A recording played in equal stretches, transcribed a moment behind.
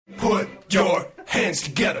Put your hands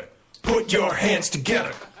together. Put your hands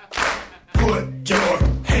together. Put your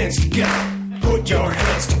hands together. Put your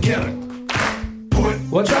hands together.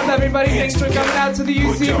 What's up, everybody? Thanks for coming out to the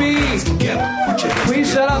UCB.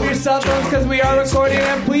 Please shut off your cell phones because we are recording,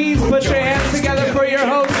 and please put your hands together for your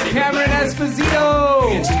host, Cameron Esposito.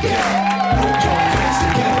 Put your hands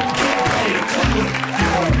together.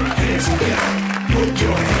 Put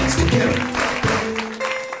your hands together.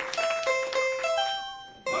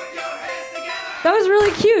 That was really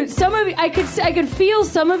cute. Some of you, I could feel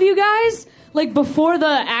some of you guys, like before the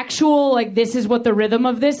actual, like, this is what the rhythm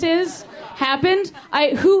of this is happened.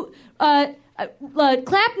 Clap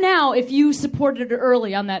now if you supported it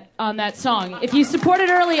early on that song. If you supported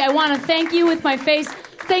early, I want to thank you with my face.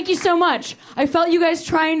 Thank you so much. I felt you guys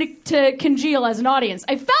trying to congeal as an audience.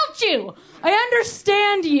 I felt you. I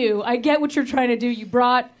understand you. I get what you're trying to do. You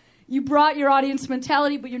brought your audience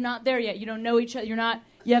mentality, but you're not there yet. You don't know each other.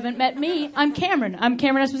 You haven't met me. I'm Cameron. I'm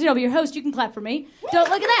Cameron Esposito. I'll be your host. You can clap for me. Don't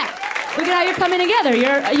look at that. Look at how you're coming together. You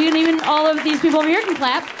and even all of these people over here can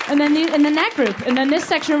clap, and then that group, and then this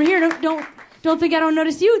section over here. Don't think I don't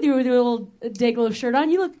notice you with your little Dayglow shirt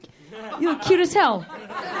on. You look cute as hell.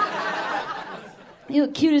 You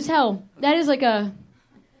look cute as hell. That is like I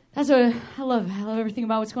love everything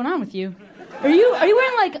about what's going on with you. Are you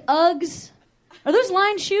wearing like Uggs? Are those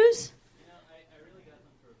lined shoes?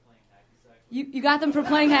 You got them for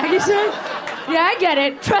playing hacky sack? Yeah, I get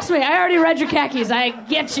it. Trust me, I already read your khakis. I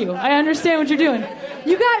get you. I understand what you're doing.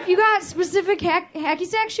 You got specific hacky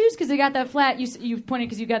sack shoes because they got that flat. You pointed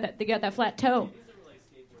because they got that flat toe.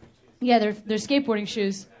 Yeah, they're skateboarding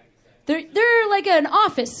shoes. They're like an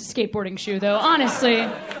office skateboarding shoe though. Honestly,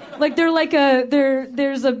 like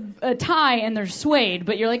there's a tie and they're suede,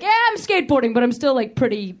 but you're like, yeah, I'm skateboarding, but I'm still like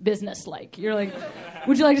pretty business-like. You're like,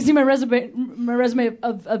 would you like to see my resume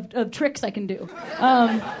of tricks I can do?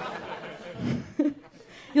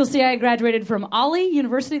 You'll see I graduated from Ollie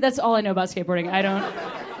University. That's all I know about skateboarding.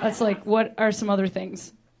 That's like, what are some other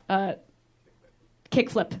things?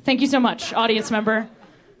 Kickflip. Thank you so much, audience member.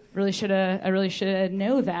 I really should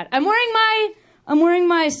know that. I'm wearing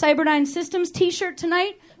my Cyberdyne Systems t-shirt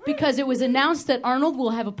tonight because it was announced that Arnold will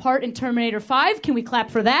have a part in Terminator 5. Can we clap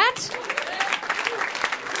for that?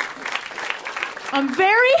 I'm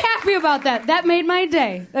very happy about that. That made my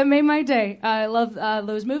day. I love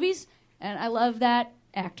those movies, and I love that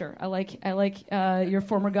actor. I like your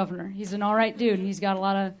former governor. He's an all right dude, and he's got a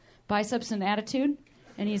lot of biceps and attitude,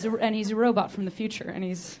 and he's a robot from the future, and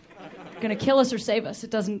he's gonna kill us or save us.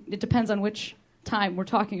 It depends on which time we're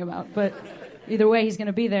talking about, but either way, he's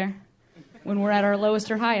gonna be there when we're at our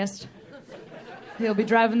lowest or highest. He'll be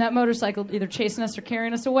driving that motorcycle, either chasing us or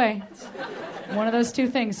carrying us away. One of those two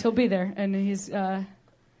things, he'll be there, and he's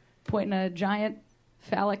pointing a giant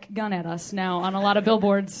phallic gun at us now on a lot of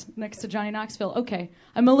billboards next to Johnny Knoxville. Okay,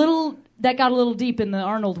 that got a little deep in the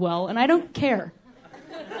Arnold well, and I don't care,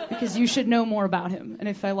 because you should know more about him, and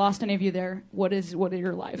if I lost any of you there, what are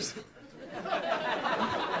your lives?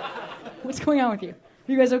 What's going on with you?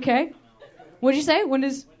 Are you guys okay? What'd you say? When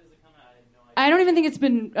does it come out? I don't even think it's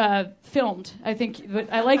been filmed. I think, but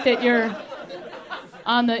I like that you're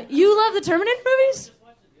on the. You love the Terminator movies?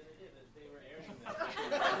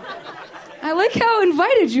 I like how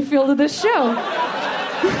invited you feel to this show.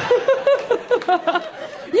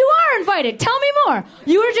 You are invited. Tell me more.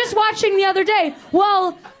 You were just watching the other day.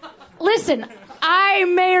 Well, listen, I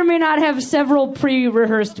may or may not have several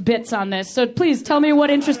pre-rehearsed bits on this, so please tell me what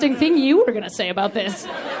interesting thing you were going to say about this.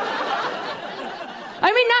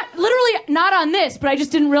 I mean, not on this, but I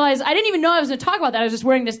just didn't realize, I didn't even know I was going to talk about that. I was just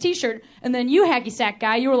wearing this t-shirt, and then you, hacky sack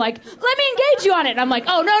guy, you were like, let me engage you on it. And I'm like,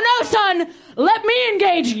 oh, no, son, let me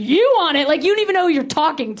engage you on it. Like, you don't even know who you're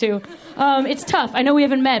talking to. It's tough. I know we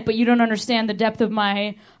haven't met, but you don't understand the depth of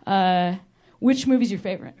my, which movie's your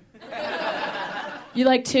favorite? You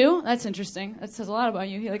like 2? That's interesting. That says a lot about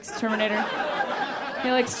you. He likes Terminator. He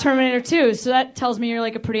likes Terminator 2, so that tells me you're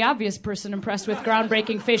like a pretty obvious person impressed with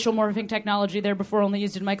groundbreaking facial morphing technology there before only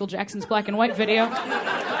used in Michael Jackson's black and white video.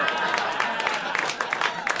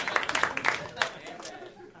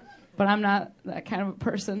 But I'm not that kind of a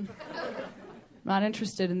person. Not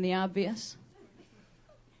interested in the obvious.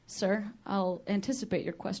 Sir, I'll anticipate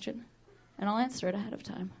your question, and I'll answer it ahead of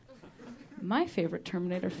time. My favorite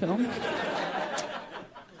Terminator film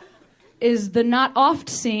is the not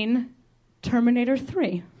oft-seen Terminator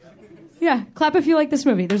 3. Yeah, clap if you like this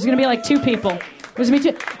movie. There's going to be like 2 people. There's going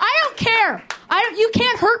to be 2. I don't care. You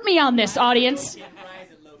can't hurt me on this, audience.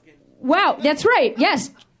 Wow, that's right. Yes.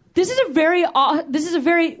 This is a very,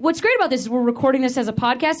 what's great about this is we're recording this as a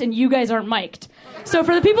podcast and you guys aren't mic'd. So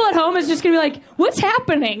for the people at home, it's just going to be like, what's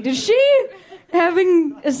happening? Is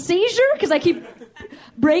having a seizure? Because I keep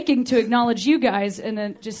breaking to acknowledge you guys, and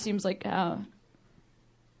it just seems like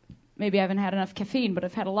maybe I haven't had enough caffeine, but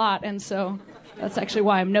I've had a lot, and so that's actually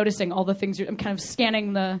why I'm noticing all the things. I'm kind of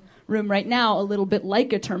scanning the room right now a little bit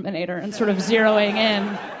like a Terminator and sort of zeroing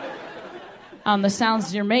in on the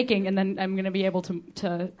sounds you're making, and then I'm going to be able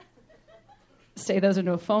to say those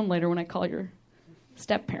into a phone later when I call your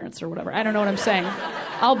step-parents or whatever. I don't know what I'm saying.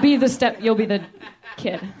 I'll be the step, you'll be the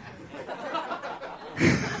kid.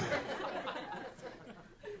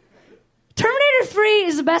 Terminator 3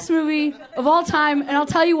 is the best movie of all time, and I'll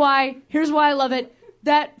tell you why. Here's why I love it.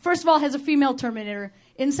 That, first of all, has a female Terminator.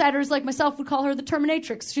 Insiders like myself would call her the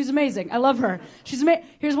Terminatrix. She's amazing. I love her.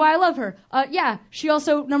 Here's why I love her. Yeah, she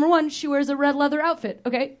also, number one, she wears a red leather outfit.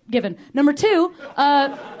 Okay, given. Number two,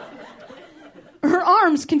 her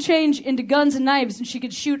arms can change into guns and knives, and she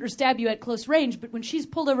could shoot or stab you at close range, but when she's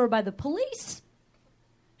pulled over by the police,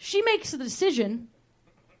 she makes the decision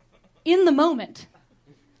in the moment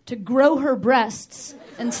to grow her breasts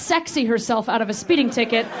and sexy herself out of a speeding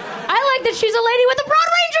ticket. I like that she's a lady with a broad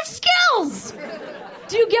range of skills.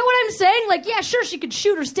 Do you get what I'm saying? Like, yeah, sure, she could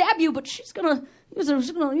shoot or stab you, but she's gonna use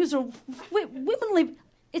her womanly.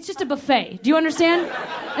 It's just a buffet. Do you understand?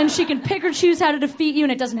 And she can pick or choose how to defeat you,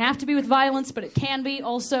 and it doesn't have to be with violence, but it can be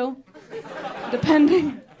also,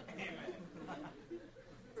 depending.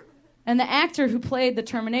 And the actor who played the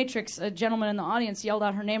Terminatrix, a gentleman in the audience yelled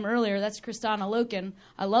out her name earlier. That's Kristanna Loken.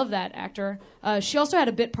 I love that actor. She also had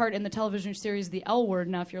a bit part in the television series The L Word.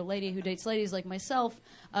 Now, if you're a lady who dates ladies like myself,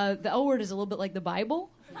 the L Word is a little bit like the Bible.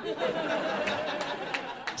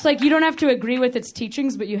 It's like you don't have to agree with its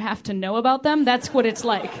teachings, but you have to know about them. That's what it's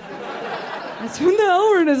like. That's what the L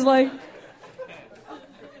Word is like.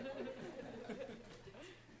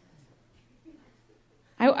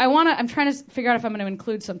 I'm trying to figure out if I'm going to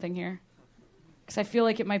include something here, because I feel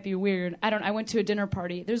like it might be weird. I went to a dinner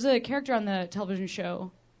party. There's a character on the television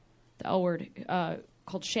show, The L Word,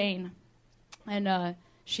 called Shane, and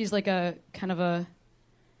she's like a kind of a.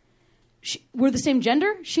 We're the same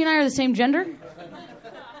gender. She and I are the same gender.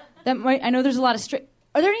 I know there's a lot of straight.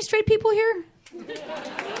 Are there any straight people here?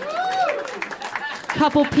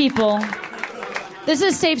 Couple people. This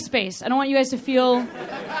is a safe space. I don't want you guys to feel.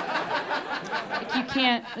 You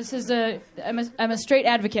can't. I'm a straight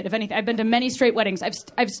advocate. If anything, I've been to many straight weddings.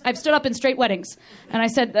 I've stood up in straight weddings, and I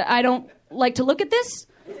said that I don't like to look at this,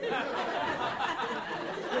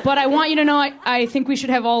 but I want you to know I think we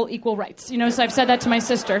should have all equal rights. You know, so I've said that to my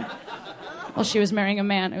sister while she was marrying a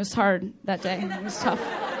man. It was hard that day. It was tough.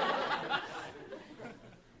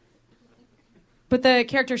 But the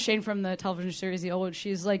character Shane from the television series The L Word,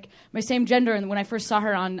 she's like my same gender, and when I first saw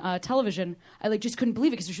her on television, I just couldn't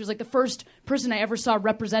believe it because she was like the first person I ever saw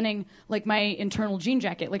representing like my internal jean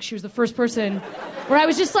jacket. Like she was the first person where I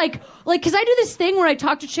was just like because I do this thing where I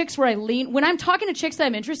talk to chicks where I lean when I'm talking to chicks that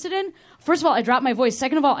I'm interested in. First of all, I drop my voice.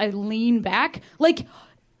 Second of all, I lean back like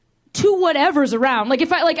to whatever's around. Like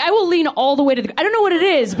if I will lean all the way to the. I don't know what it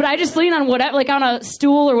is, but I just lean on whatever, like on a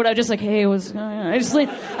stool or whatever. Just like, hey, I just lean.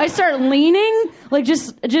 I start leaning, like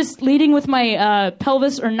just leading with my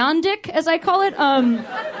pelvis or non-dick, as I call it.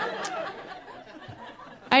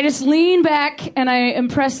 I just lean back and I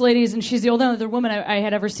impress ladies, and she's the only other woman I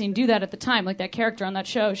had ever seen do that at the time, like that character on that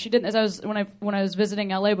show. She didn't. When I was visiting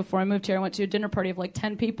LA before I moved here, I went to a dinner party of like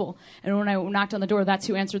 10 people, and when I knocked on the door, that's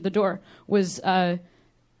who answered the door.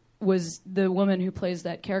 Was the woman who plays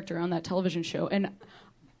that character on that television show. And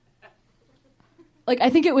like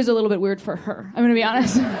I think it was a little bit weird for her. I'm gonna be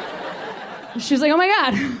honest. She was like, oh my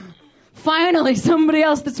God, finally somebody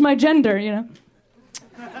else that's my gender, you know?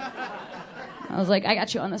 I was like, I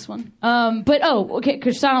got you on this one. Okay,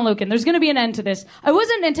 Kristanna Loken, there's gonna be an end to this. I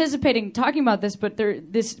wasn't anticipating talking about this, but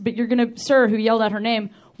you're gonna, sir, who yelled out her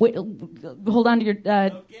name, wait, hold on to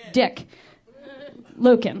your dick.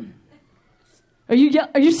 Loken. Are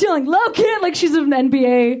you stealing Loken like she's an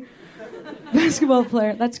NBA basketball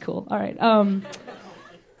player? That's cool. All right.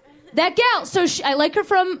 That gal. So I like her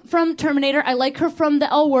from Terminator. I like her from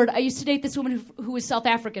The L Word. I used to date this woman who was South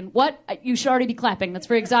African. What? You should already be clapping. That's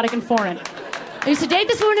very exotic and foreign. I used to date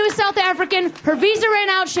this woman who was South African. Her visa ran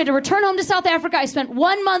out. She had to return home to South Africa. I spent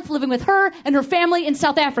 1 month living with her and her family in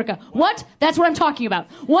South Africa. What? That's what I'm talking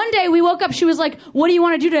about. One day we woke up. She was like, what do you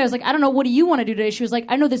want to do today? I was like, I don't know. What do you want to do today? She was like,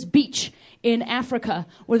 I know this beach in Africa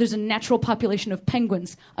where there's a natural population of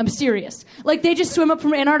penguins. I'm serious. Like, they just swim up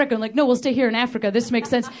from Antarctica. I'm like, no, we'll stay here in Africa. This makes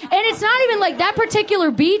sense. And it's not even like that particular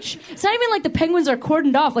beach. It's not even like the penguins are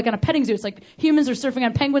cordoned off like on a petting zoo. It's like humans are surfing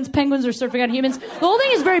on penguins, penguins are surfing on humans. The whole thing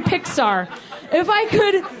is very Pixar. If I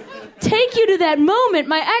could take you to that moment,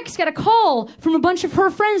 my ex got a call from a bunch of her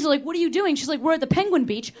friends. They're like, what are you doing? She's like, we're at the Penguin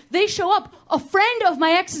Beach. They show up. A friend of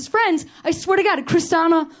my ex's friends, I swear to God,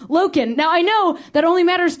 Kristana Loken. Now, I know that only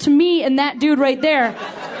matters to me and that dude right there.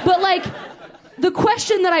 But, like, the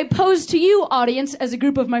question that I pose to you, audience, as a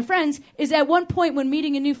group of my friends, is at one point when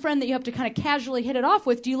meeting a new friend that you have to kind of casually hit it off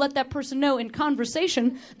with, do you let that person know in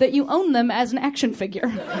conversation that you own them as an action figure?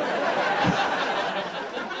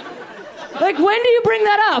 Like, when do you bring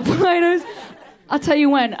that up? I'll tell you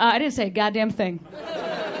when. I didn't say a goddamn thing.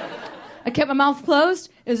 I kept my mouth closed.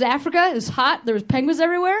 It was Africa. It was hot. There was penguins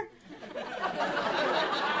everywhere.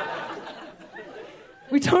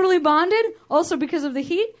 We totally bonded. Also, because of the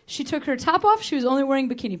heat, she took her top off. She was only wearing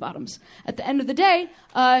bikini bottoms. At the end of the day,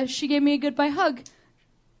 she gave me a goodbye hug.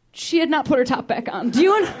 She had not put her top back on.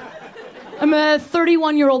 I'm a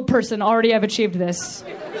 31-year-old person. Already I've achieved this.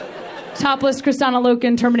 Topless Kristana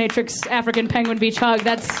Loken, Terminatrix, African Penguin Beach hug.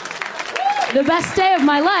 That's the best day of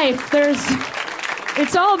my life.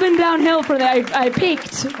 It's all been downhill for that. I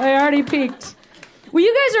peaked. I already peaked. Well,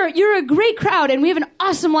 you're a great crowd, and we have an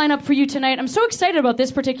awesome lineup for you tonight. I'm so excited about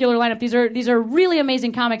this particular lineup. These are really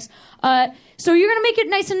amazing comics. So you're going to make it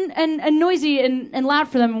nice and noisy and loud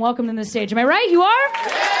for them and welcome them to the stage. Am I right? You are?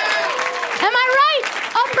 Yeah. Am I right?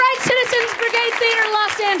 Upright Citizens Brigade Theater,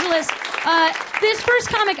 Los Angeles. This first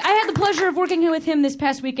comic, I had the pleasure of working with him this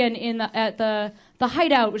past weekend at the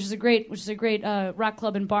Hideout, which is a great rock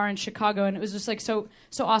club and bar in Chicago, and it was just like so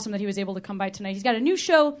awesome that he was able to come by tonight. He's got a new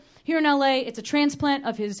show here in LA. It's a transplant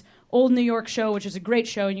of his old New York show, which is a great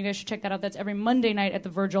show, and you guys should check that out. That's every Monday night at the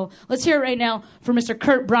Virgil. Let's hear it right now for Mr.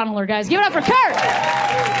 Kurt Braunohler, guys. Give it up for Kurt!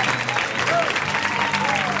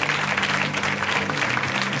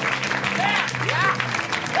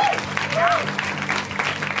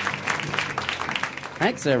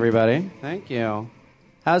 Thanks, everybody. Thank you.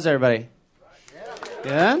 How's everybody?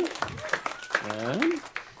 Good? Good.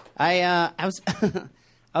 I was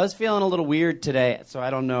I was feeling a little weird today, so I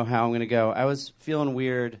don't know how I'm going to go. I was feeling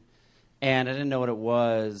weird, and I didn't know what it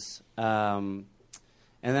was. And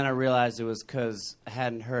then I realized it was because I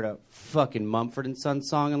hadn't heard a fucking Mumford & Sons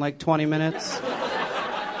song in like 20 minutes.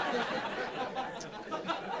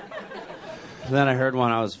 Then I heard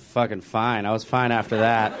one. I was fucking fine. I was fine after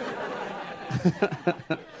that.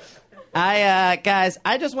 Guys,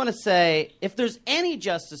 I just want to say, if there's any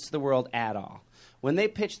justice to the world at all, when they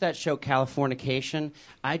pitched that show Californication,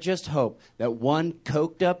 I just hope that one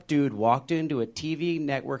coked up dude walked into a TV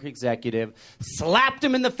network executive, slapped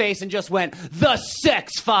him in the face, and just went, "The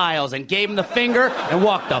Sex Files," and gave him the finger and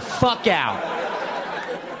walked the fuck out.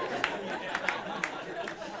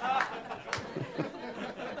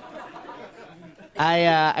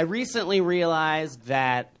 I recently realized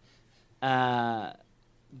that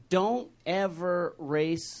don't ever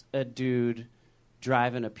race a dude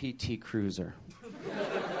driving a PT Cruiser.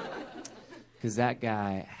 Because that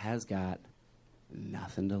guy has got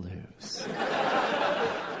nothing to lose.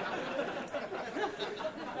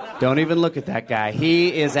 Don't even look at that guy.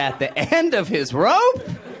 He is at the end of his rope.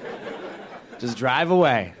 Just drive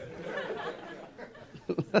away.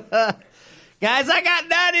 Guys, I got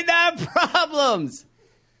 99 problems.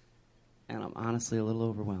 And I'm honestly a little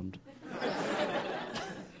overwhelmed.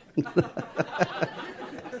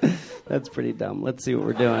 That's pretty dumb. Let's see what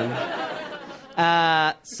we're doing.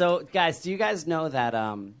 So, guys, do you guys know that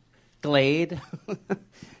Glade?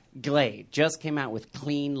 Glade just came out with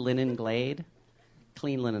Clean Linen Glade.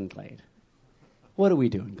 Clean Linen Glade. What are we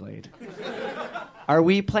doing, Glade? Are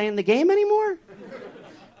we playing the game anymore?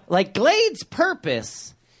 Like, Glade's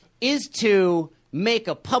purpose is to make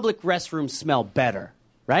a public restroom smell better,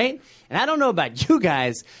 right? And I don't know about you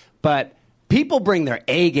guys, but people bring their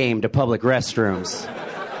A game to public restrooms.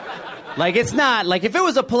 Like, it's not, like, if it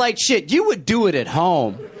was a polite shit, you would do it at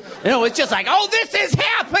home. You know, it's just like, oh, this is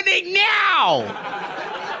happening now!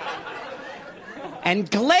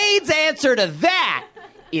 And Glade's answer to that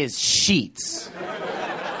is sheets.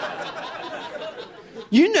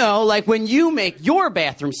 You know, like when you make your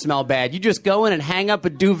bathroom smell bad, you just go in and hang up a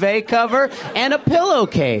duvet cover and a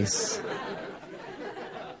pillowcase.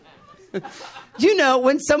 You know,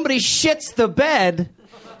 when somebody shits the bed,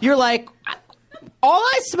 you're like, all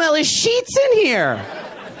I smell is sheets in here.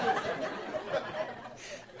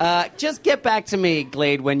 Just get back to me,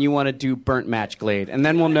 Glade, when you want to do burnt match, Glade, and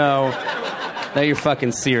then we'll know that you're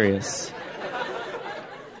fucking serious.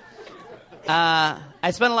 I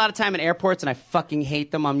spend a lot of time in airports, and I fucking hate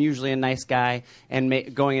them. I'm usually a nice guy,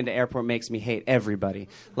 and going into airport makes me hate everybody.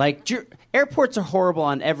 Like, airports are horrible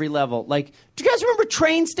on every level. Like, do you guys remember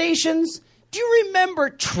train stations? Do you remember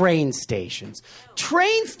train stations?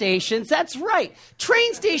 Train stations, that's right.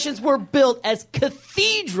 Train stations were built as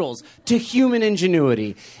cathedrals to human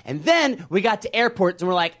ingenuity. And then we got to airports and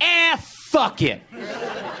we're like, fuck it.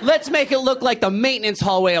 Let's make it look like the maintenance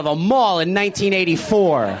hallway of a mall in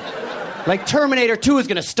 1984. Like Terminator 2 is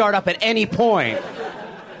going to start up at any point.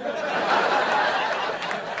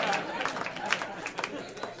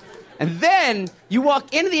 And then you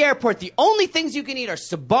walk into the airport, the only things you can eat are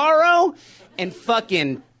Sbarro and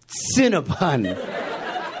fucking Cinnabon.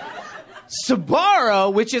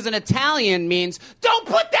 Sbarro, which is an Italian, means, don't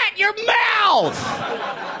put that in your mouth!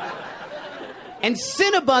 And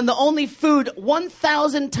Cinnabon, the only food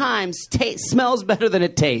 1,000 times smells better than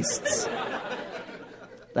it tastes.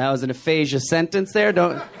 That was an aphasia sentence there.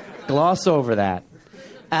 Don't gloss over that.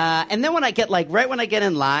 And then when I get, right when I get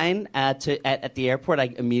in line at the airport, I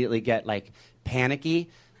immediately get, panicky,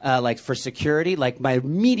 for security. My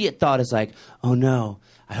immediate thought is oh no,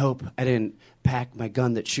 I hope I didn't pack my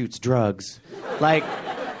gun that shoots drugs.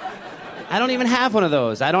 I don't even have one of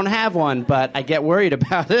those. I don't have one, but I get worried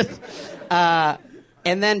about it.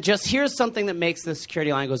 And then just here's something that makes the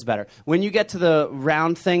security line goes better. When you get to the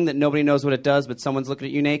round thing that nobody knows what it does, but someone's looking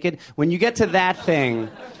at you naked, when you get to that thing,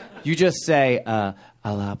 you just say,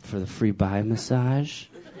 I'll opt for the free body massage.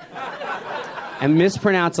 And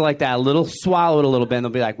mispronounce it like that, swallow it a little bit, and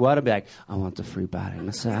they'll be like, what? I'll be like, I want the free body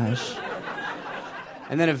massage.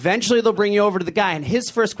 And then eventually they'll bring you over to the guy, and his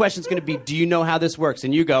first question is going to be, do you know how this works?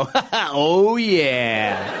 And you go, oh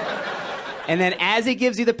yeah. And then as he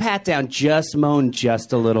gives you the pat down, just moan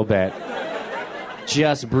just a little bit.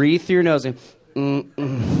 Just breathe through your nose and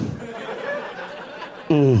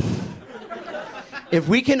If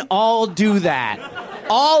we can all do that,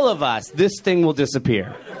 all of us, this thing will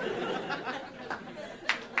disappear.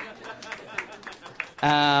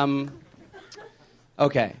 Okay,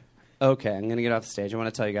 I'm going to get off the stage. I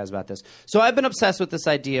want to tell you guys about this. So I've been obsessed with this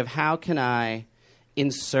idea of how can I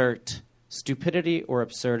insert stupidity or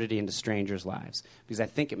absurdity into strangers' lives, because I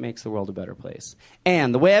think it makes the world a better place.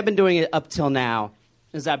 And the way I've been doing it up till now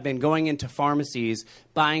is I've been going into pharmacies,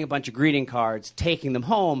 buying a bunch of greeting cards, taking them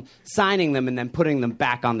home, signing them, and then putting them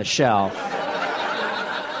back on the shelf.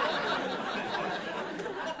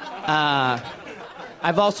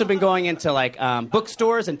 I've also been going into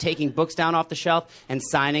bookstores and taking books down off the shelf and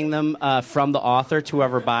signing them from the author to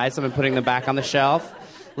whoever buys them and putting them back on the shelf.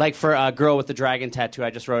 Like for Girl with the Dragon Tattoo, I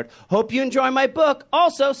just wrote, hope you enjoy my book.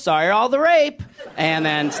 Also, sorry all the rape. And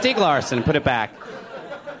then Stieg Larsson, put it back.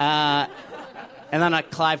 And then a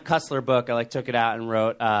Clive Cussler book, I took it out and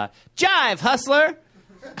wrote, Jive, Hustler!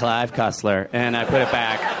 Clive Cussler. And I put it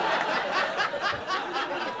back.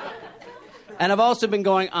 And I've also been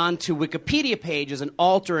going on to Wikipedia pages and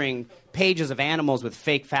altering pages of animals with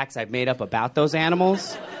fake facts I've made up about those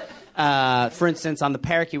animals. For instance, on the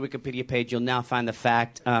parakeet Wikipedia page, you'll now find the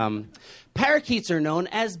fact, parakeets are known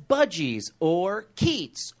as budgies or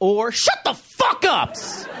keats or shut the fuck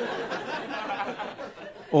ups!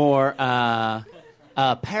 Or,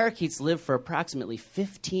 parakeets live for approximately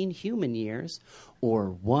 15 human years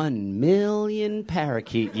or 1 million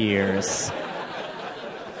parakeet years.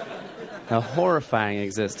 A horrifying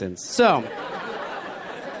existence. So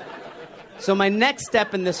my next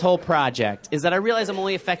step in this whole project is that I realize I'm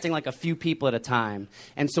only affecting a few people at a time.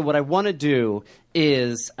 And so what I want to do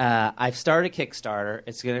is I've started a Kickstarter.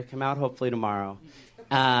 It's going to come out hopefully tomorrow.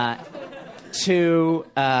 I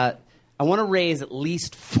want to raise at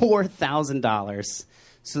least $4,000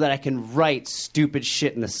 so that I can write stupid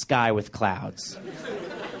shit in the sky with clouds.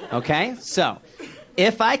 Okay? So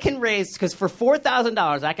if I can raise, because for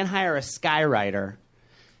 $4,000 I can hire a skywriter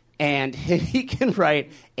and he can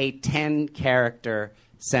write a 10-character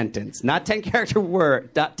sentence. Not 10-character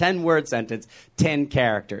word, not 10-word sentence, 10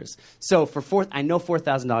 characters. So I know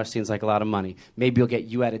 $4,000 seems like a lot of money. Maybe it'll get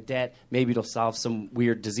you out of debt. Maybe it'll solve some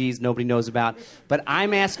weird disease nobody knows about. But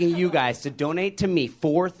I'm asking you guys to donate to me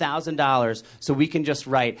 $4,000 so we can just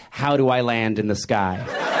write, how do I land in the sky?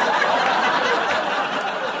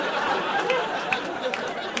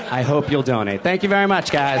 I hope you'll donate. Thank you very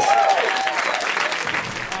much, guys.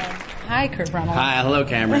 Hi, Kurt Brumell. Hi, hello,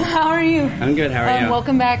 Cameron. How are you? I'm good, how are you?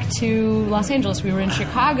 Welcome back to Los Angeles. We were in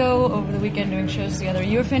Chicago over the weekend doing shows together.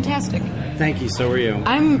 You were fantastic. Thank you, so were you.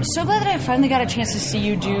 I'm so glad that I finally got a chance to see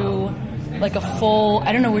you do a full,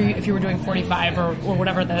 I don't know if you were doing 45 or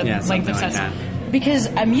whatever the length of sets.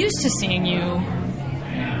 Because I'm used to seeing you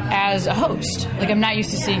as a host. I'm not used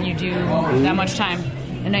to seeing you do that much time.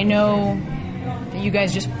 And I know that you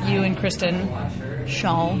guys you and Kristen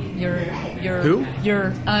Schaal, Who?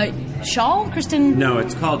 Schaal? Kristen? No,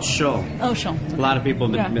 it's called Schaal. Oh, Schaal. A lot of people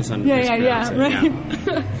misunderstand right.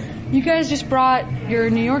 it. You guys just brought your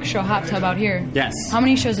New York show, Hot Tub, out here. Yes. How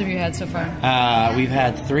many shows have you had so far? We've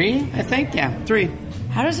had 3, I think. Yeah, 3.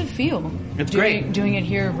 How does it feel? It's great. Doing it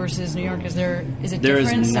here versus New York. Is it There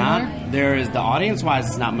different? is not. Similar? There is the audience-wise.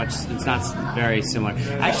 It's not much. It's not very similar.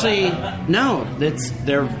 Actually, no.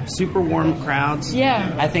 They're super warm crowds.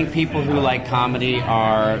 Yeah. I think people who like comedy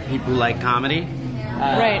are people who like comedy.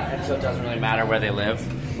 Right. And so it doesn't really matter where they live.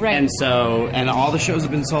 Right. And all the shows have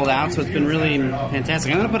been sold out, so it's been really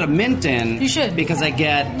fantastic. I'm going to put a mint in. You should. Because I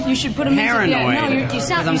get You should put a paranoid. Yeah, no, you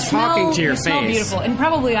sound. I'm You smell, talking to your you face. smell beautiful, and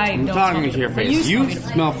probably I'm don't talking smell to your beautiful, face. but You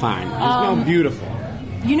beautiful. smell fine. You smell beautiful.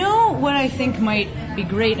 You know what I think might be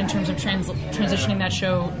great in terms of transitioning that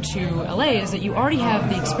show to LA is that you already have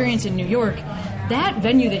the experience in New York. That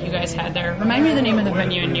venue that you guys had there, remind me of the name of the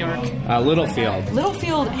venue in New York. Littlefield.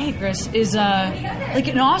 Littlefield, hey Chris, is like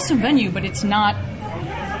an awesome venue, but it's not.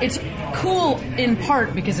 It's cool in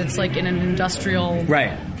part because it's like in an industrial,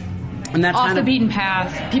 Right. And that's off kind the of, beaten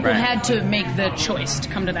path. People Right. had to make the choice to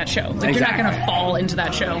come to that show. Like you're not Exactly. going to fall into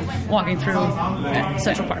that show walking through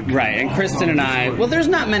Central Park. Right, and Kristen and I, well, there's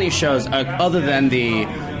not many shows other than the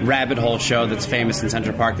Rabbit Hole show that's famous in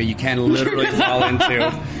Central Park that you can literally fall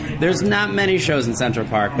into. There's not many shows in Central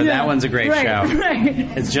Park, but that one's a great Right, show. right.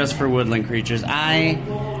 It's just for woodland creatures.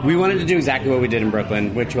 We wanted to do exactly what we did in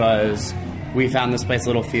Brooklyn, which was we found this place,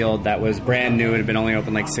 Littlefield, that was brand new. It had been only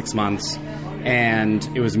open like 6 months. And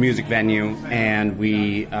it was a music venue, and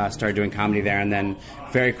we started doing comedy there. And then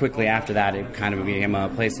very quickly after that, it kind of became a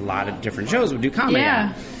place a lot of different shows would do comedy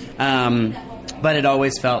Yeah. at. But it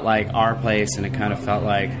always felt like our place, and it kind of felt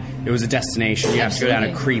like it was a destination. You have to go down a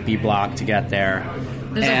Absolutely. creepy block to get there.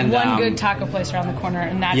 There's And, like one good taco place around the corner,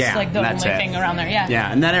 and that's yeah, like the that's only it. thing around there. Yeah.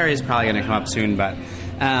 Yeah, and that area is probably going to come up soon, but...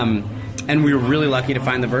 and we were really lucky to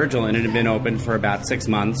find the Virgil, and it had been open for about 6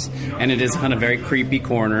 months, and it is on a very creepy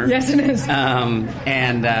corner. Yes, it is.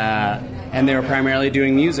 And they were primarily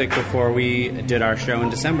doing music before we did our show in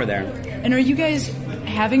December there. And are you guys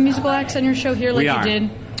having musical acts on your show here like We are. you did?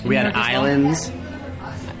 in We had New York as well? Islands.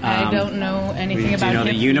 I don't know anything about Do you know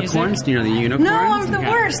the hip unicorns? music. Do you know the unicorns? No, I'm the Okay.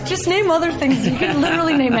 worst. Just name other things. You could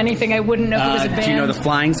literally name anything. I wouldn't know if it was a band. Do you know the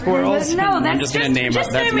flying squirrels? No, I'm that's just gonna just- name just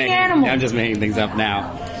up. That's naming making, animals. I'm just making things up now.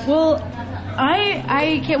 Well,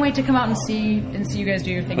 I can't wait to come out and see you guys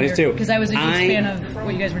do your thing. Please here, do. because I was a huge I- fan of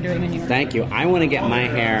what you guys were doing in New York. Thank you. I want to get my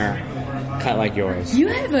hair cut like yours. You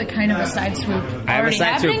have a kind of a side swoop. I have a already side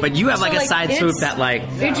happening, swoop, but you have so, like a side swoop that like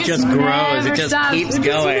it just grows. never It just stops. keeps It just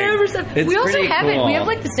going. never stops. It's we also pretty have cool. it. We have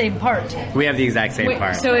like the same part. We have the exact same Wait,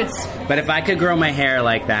 part. so it's But if I could grow my hair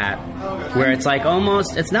like that, where it's like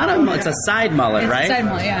almost, it's not a, it's a side mullet, It's a right? side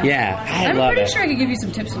mullet, yeah. Yeah, I'm love pretty it. sure I could give you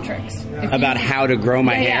some tips and tricks If About you, how to grow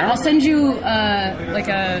my yeah, hair? Yeah, I'll send you like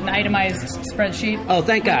an itemized spreadsheet. Oh,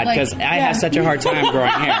 thank God, Like, because I yeah. have such a hard time growing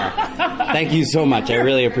hair. Thank you so much. I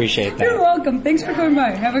really appreciate You're that. welcome. Thanks for coming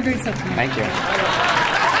by. Have a great set tonight. Thank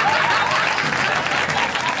you.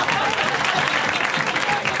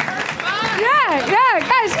 Yeah,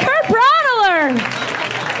 guys, Kurt Braunohler.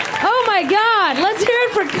 Oh my God, let's hear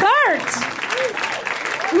it for Kurt.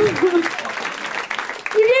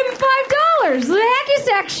 You gave him $5. The hacky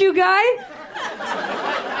sack shoe guy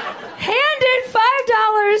handed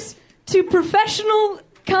 $5 to professional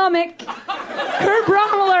comic Kurt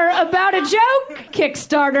Braunohler about a joke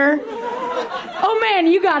Kickstarter. Oh man,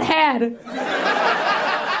 you got had.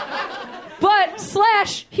 But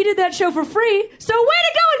 / he did that show for free, so way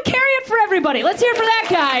to go and carry it for everybody. Let's hear it for that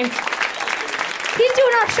guy. He's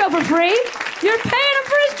doing our show for free. You're paying him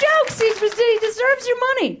for his jokes. He deserves your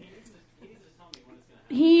money.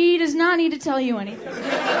 He does not need to tell you anything.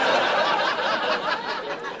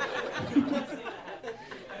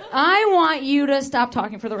 I want you to stop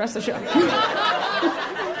talking for the rest of the show.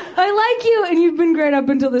 I like you, and you've been great up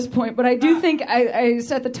until this point, but I do think I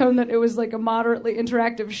set the tone that it was like a moderately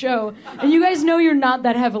interactive show. And you guys know you're not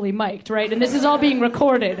that heavily mic'd, right? And this is all being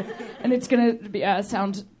recorded, and it's going to be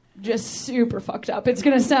sound just super fucked up. It's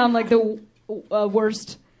going to sound like the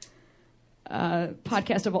worst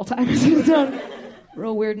podcast of all time. It's going to sound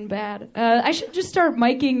real weird and bad. I should just start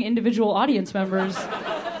miking individual audience members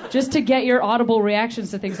just to get your audible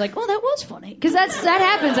reactions to things like, oh, that was funny. Because that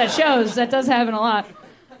happens at shows. That does happen a lot.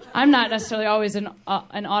 I'm not necessarily always an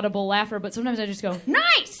audible laugher, but sometimes I just go,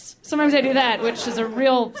 nice! Sometimes I do that, which is a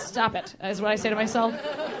real stop it, is what I say to myself.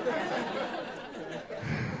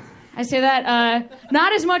 I say that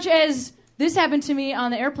not as much as this happened to me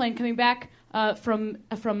on the airplane coming back from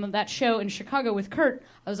that show in Chicago with Kurt.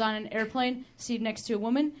 I was on an airplane, seated next to a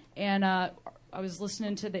woman, and I was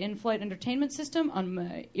listening to the in-flight entertainment system on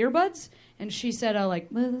my earbuds, and she said, like,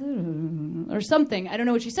 or something. I don't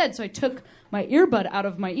know what she said, so I took my earbud out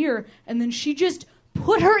of my ear, and then she just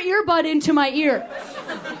put her earbud into my ear.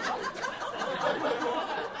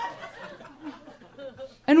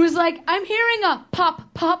 And was like, I'm hearing a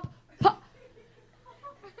pop, pop, pop.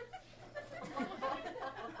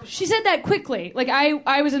 She said that quickly. Like,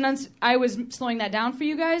 I was slowing that down for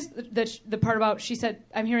you guys. The part about, she said,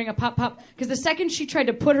 I'm hearing a pop, pop. Because the second she tried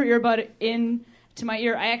to put her earbud into my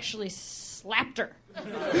ear, I actually slapped her.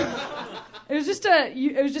 It was just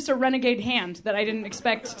a renegade hand that I didn't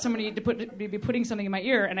expect somebody to be putting something in my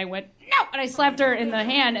ear, and I went, no! And I slapped her in the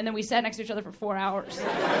hand, and then we sat next to each other for 4 hours.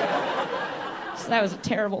 So that was a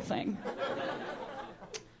terrible thing.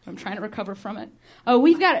 I'm trying to recover from it. Oh,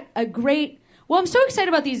 we've got a great... Well, I'm so excited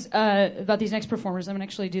about these next performers. I'm going to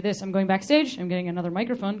actually do this. I'm going backstage. I'm getting another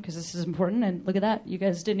microphone because this is important. And look at that. You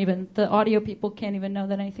guys the audio people can't even know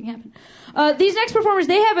that anything happened. These next performers,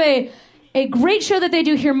 they have a great show that they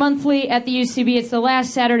do here monthly at the UCB. It's the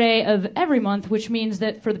last Saturday of every month, which means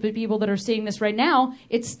that for the people that are seeing this right now,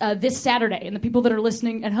 it's this Saturday. And the people that are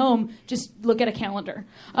listening at home, just look at a calendar.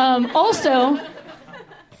 Also,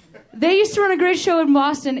 they used to run a great show in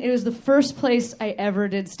Boston. It was the first place I ever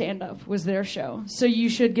did stand-up, was their show. So you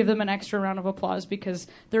should give them an extra round of applause because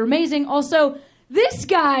they're amazing. Also, this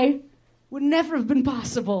guy would never have been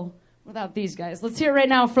possible without these guys. Let's hear it right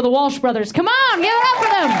now for the Walsh Brothers. Come on, give it up for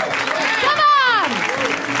them. Come on!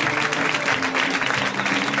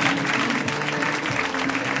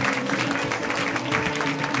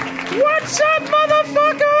 What's up,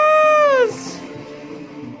 motherfuckers?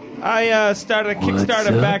 I started a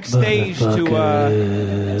Kickstarter backstage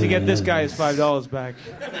to get this guy his $5 back.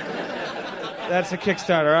 That's a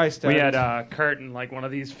Kickstarter I started. We had Kurt in like one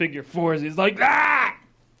of these figure fours. He's like, ah!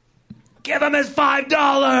 Give him his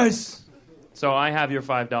 $5! So I have your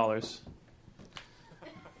 $5.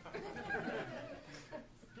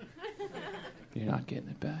 You're not getting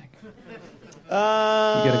it back. You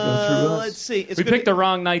gotta go through us. Let's see. We picked the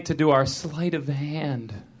wrong night to do our sleight of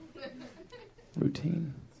hand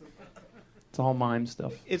routine. It's all mime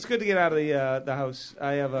stuff. It's good to get out of the house.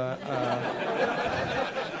 I have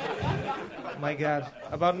my God.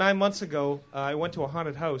 About 9 months ago, I went to a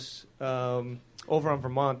haunted house over on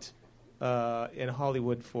Vermont in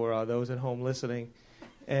Hollywood for those at home listening.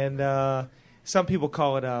 And some people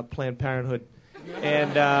call it Planned Parenthood.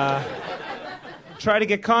 And tried to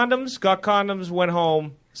get condoms, got condoms, went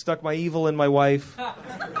home, stuck my evil in my wife.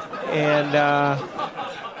 And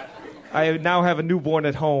I now have a newborn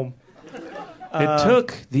at home.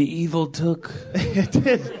 The evil took. It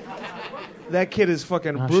did. That kid is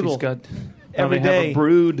fucking brutal. She's got... Every day, have a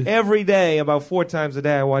brood. Every day, about 4 times a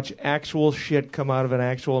day, I watch actual shit come out of an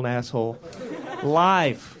actual asshole.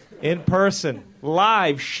 Live, in person,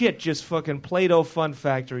 live shit, just fucking Play-Doh Fun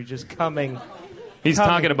Factory, just coming. He's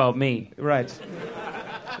talking about me. Right.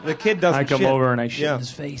 The kid doesn't I come shit. over and I shit in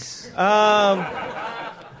his face.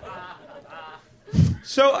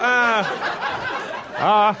 So, the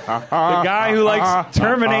guy who likes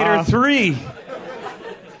Terminator 3.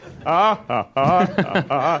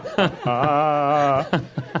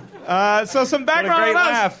 So some background on us.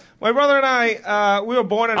 Laugh. My brother and I, we were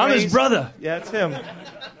born and raised... I'm his brother. Yeah, it's him.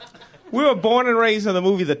 We were born and raised in the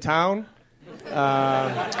movie The Town.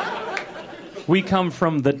 We come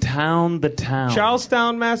from the town.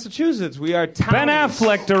 Charlestown, Massachusetts. We are townies. Ben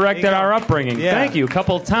Affleck directed our upbringing. Yeah. Thank you.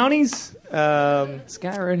 Couple townies. This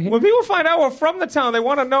guy right here. When people find out we're from the town, they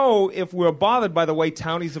want to know if we're bothered by the way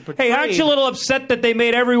townies are portrayed. Hey, aren't you a little upset that they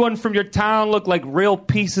made everyone from your town look like real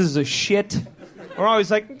pieces of shit? We're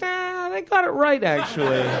always like, nah, they got it right,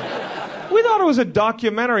 actually. We thought it was a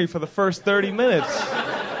documentary for the first 30 minutes.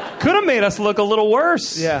 Could have made us look a little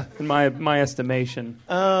worse. Yeah. In my estimation.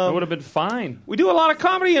 It would have been fine. We do a lot of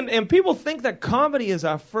comedy, and people think that comedy is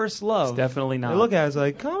our first love. It's definitely not. They look at us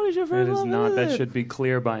like, comedy's your first love? It is not. That should be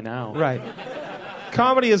clear by now. Right.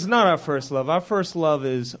 Comedy is not our first love. Our first love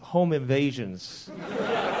is home invasions.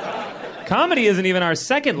 Comedy isn't even our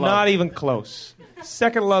second love. Not even close.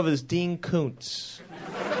 Second love is Dean Koontz.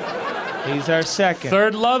 He's our second.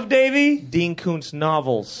 Third love, Davey? Dean Koontz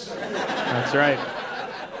novels. That's right.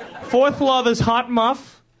 Fourth love is Hot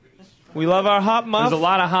Muff. We love our Hot Muff. There's a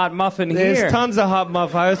lot of Hot Muff in here. There's tons of Hot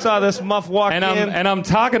Muff. I saw this Muff walk in. And I'm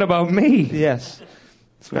talking about me. Yes.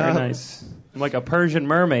 It's very nice. I'm like a Persian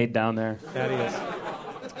mermaid down there. That is.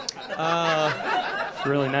 It's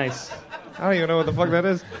really nice. I don't even know what the fuck that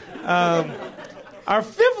is. Our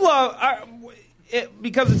fifth love,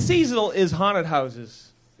 because it's seasonal, is haunted houses.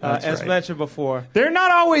 As mentioned before. They're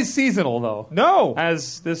not always seasonal, though. No.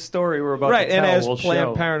 As this story we're about to tell and as will Planned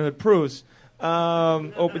show. Parenthood proves,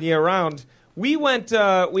 open year round. We went.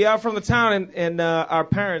 We are from the town, and our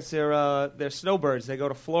parents, they're snowbirds. They go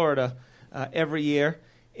to Florida every year,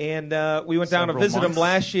 And we went down to Several visit them months.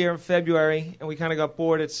 last year in February, and we kind of got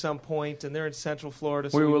bored at some point, and they're in Central Florida.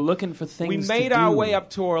 So We were looking for things we to made our do. way up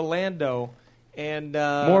to Orlando, and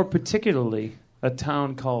More particularly, a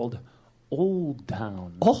town called Old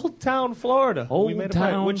Town. Old Town, Florida. we Old made a point,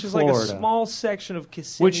 Town, which is like a Florida. small section of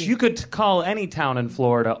Kissimmee. Which you could call any town in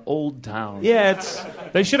Florida Old Town. Yeah, it's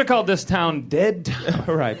They should have called this town Dead Town.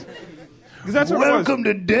 right. Because that's what it was.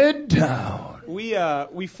 to Dead Town.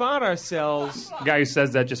 We found ourselves. The guy who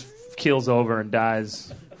says that just keels over and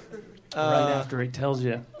dies right after he tells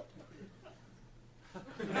you.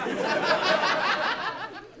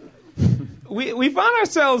 We found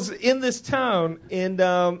ourselves in this town, and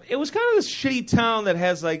it was kind of this shitty town that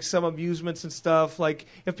has like some amusements and stuff. Like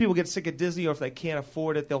if people get sick of Disney or if they can't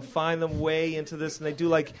afford it, they'll find them way into this, and they do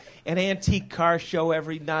like an antique car show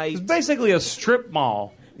every night. It's basically a strip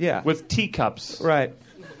mall Yeah, with teacups right.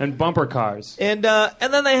 and bumper cars. And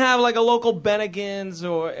then they have like a local Bennigan's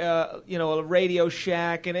or a Radio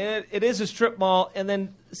Shack, and it is a strip mall. And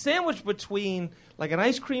then sandwiched between like an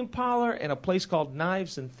ice cream parlor and a place called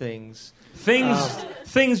Knives and Things.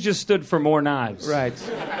 Things just stood for more knives. Right.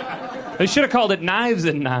 They should have called it Knives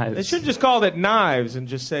and Knives. They should have just called it Knives and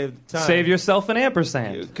just saved the time. Save yourself an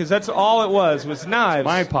ampersand. Because that's all it was knives.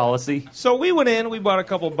 My policy. So we went in. We bought a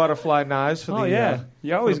couple butterfly knives for Oh the yeah,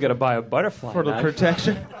 you always got to buy a butterfly for the knife.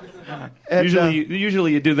 protection. And,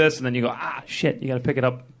 Usually you do this and then you go, shit, you got to pick it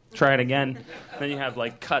up, try it again. Then you have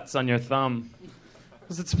like cuts on your thumb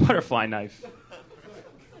because it's a butterfly knife.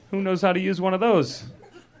 Who knows how to use one of those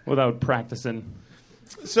without practicing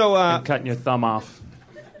so and cutting your thumb off?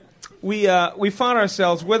 we found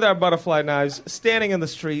ourselves with our butterfly knives standing in the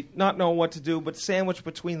street, not knowing what to do, but sandwiched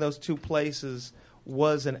between those two places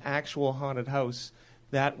was an actual haunted house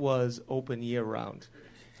that was open year round.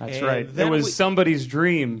 That's And right. then It was somebody's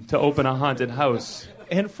dream to open a haunted house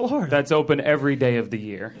in Florida. that's open every day of the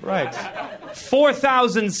year. Right.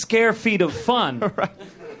 4,000 square feet of fun.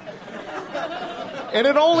 And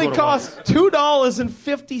it only That's what it cost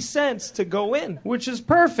 $2.50 to go in. Which is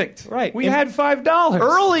perfect. Right. We And had $5.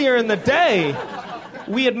 Earlier in the day,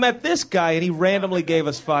 we had met this guy, and he randomly gave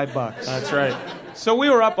us $5. That's right. So we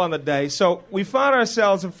were up on the day. So we found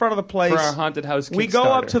ourselves in front of the place. For our haunted house We go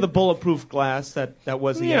up Kickstarter. to the bulletproof glass that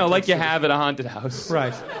was the like entrance you to the- have at a haunted house.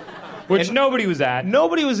 Right. Which And- nobody was at.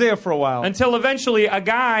 Nobody was there for a while. Until eventually a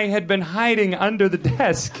guy had been hiding under the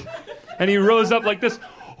desk. And he rose up like this.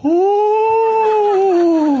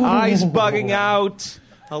 Ooh. Eyes bugging out,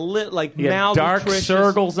 He had dark malnutritious.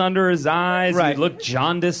 circles under his eyes. Right. He looked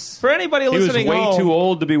jaundiced. For anybody He was listening way home, too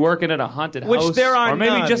old to be working at a haunted Which house. there are or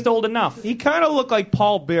maybe none. just old enough. He kind of looked like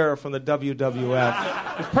Paul Bearer from the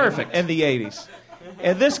WWF It's perfect. in the 80s.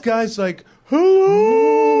 And this guy's like, hello,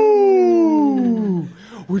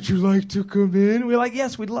 would you like to come in? We're like,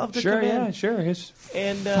 yes, we'd love to Sure, come in. yeah, sure. Here's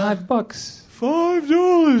And $5.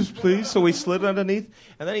 $5, please. So we slid underneath,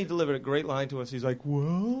 and then he delivered a great line to us. He's like,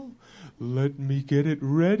 well, let me get it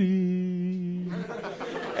ready.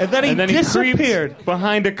 And then he disappeared. creeped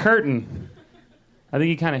behind a curtain. I think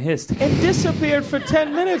he kind of hissed. And disappeared for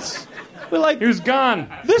 10 minutes. We're like, He was gone.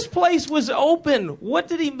 this place was open. What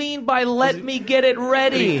did he mean by let me get it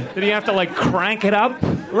ready? Did he have to like crank it up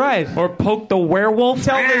Right. or poke the werewolf?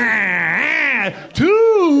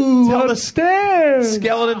 Tell the stairs.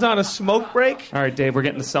 skeletons on a smoke break. All right, Dave, we're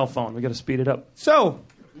getting the cell phone. We got to speed it up. So,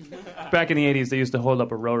 Back in the 80s, they used to hold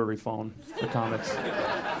up a rotary phone for comics.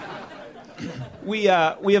 we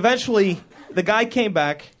eventually, the guy came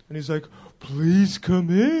back, and he's like, please come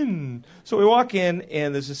in. So we walk in,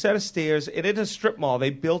 and there's a set of stairs, and it's a strip mall. They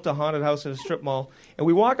built a haunted house in a strip mall. And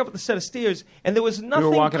we walk up the set of stairs, and there was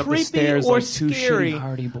nothing walking up the creepy stairs or like two scary shitty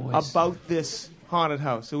Hardy Boys. about this haunted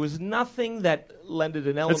house. There was nothing that lended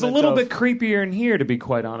an element It's a little of- bit creepier in here, to be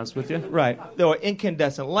quite honest with you. Right. There were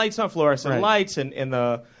incandescent lights on fluorescent Right. lights, and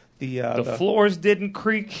the The floors didn't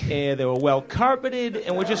creak. and they were well carpeted,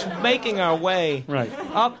 and we're just making our way Right.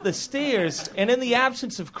 up the stairs. And in the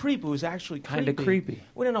absence of creep, it was actually creepy. Kinda creepy.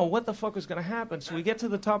 We didn't know what the fuck was going to happen. So we get to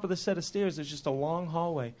the top of the set of stairs. There's just a long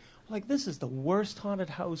hallway. We're like, this is the worst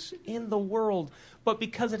haunted house in the world. But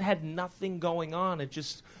because it had nothing going on, it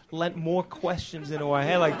just lent more questions into our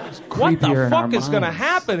head. Like, what the creepier in our fuck is going to minds.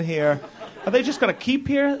 happen here? Are they just going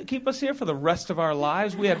to keep us here for the rest of our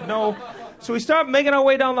lives? We had no. So we started making our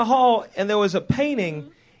way down the hall, and there was a painting.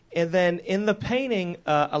 And then in the painting,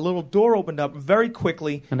 a little door opened up very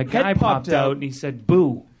quickly. And a Head guy popped out and he said,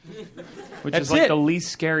 boo. Which That's is like it. the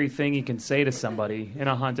least scary thing you can say to somebody in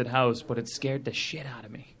a haunted house, but it scared the shit out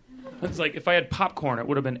of me. It's like if I had popcorn, it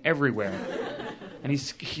would have been everywhere. And he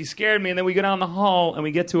scared me, and then we go down the hall, and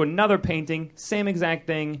we get to another painting, same exact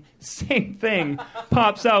thing, same thing,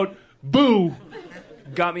 pops out, boo,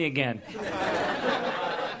 got me again.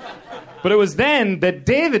 But it was then that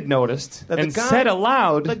David noticed and said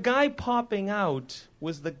aloud... The guy popping out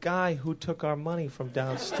was the guy who took our money from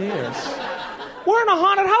downstairs. We're in a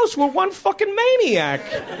haunted house. We're one fucking maniac.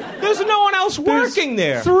 There's no one else working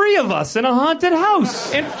there. 3 of us in a haunted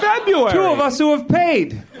house. In February. 2 of us who have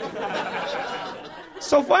paid.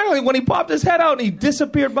 So finally, when he popped his head out and he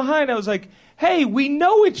disappeared behind, I was like, hey, we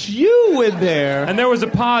know it's you in there. And there was a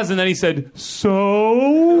pause, and then he said,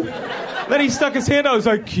 so? Then he stuck his hand out. I was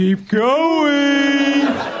like, keep going.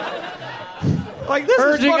 Like, this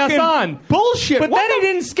urging is fucking us on. Bullshit. But then he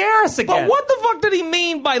didn't scare us again. But what the fuck did he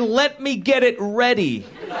mean by let me get it ready?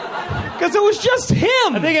 Because it was just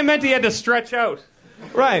him. I think it meant he had to stretch out.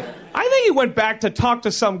 Right. I think he went back to talk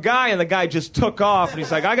to some guy, and the guy just took off. And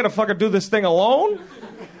he's like, I got to fucking do this thing alone?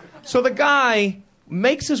 So the guy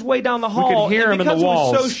makes his way down the hall. We could hear him in the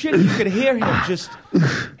walls. Because it was so shitty, you could hear him just...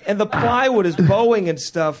 And the plywood is bowing and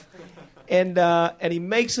stuff. And he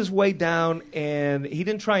makes his way down, and he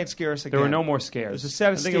didn't try and scare us again. There were no more scares. There's a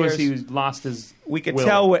set of I think stairs. it was he lost his We could will.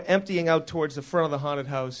 tell we're emptying out towards the front of the haunted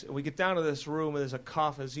house. And we get down to this room, and there's a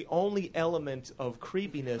coffin. The only element of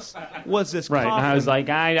creepiness was this right, coffin. and I was like,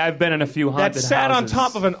 I've been in a few haunted that sat houses. on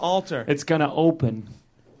top of an altar. It's going to open.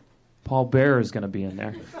 Paul Bearer is going to be in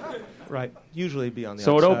there. Right. Usually it'd be on the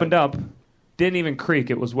So outside. it opened up. Didn't even creak.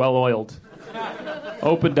 It was well oiled.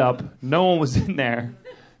 Opened up. No one was in there.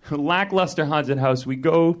 Lackluster haunted house. We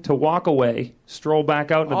go to walk away, stroll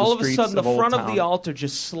back out into All the of a streets sudden, the Old front Town. of the altar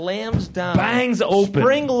just slams down. Bangs open.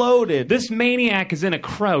 Spring-loaded. This maniac is in a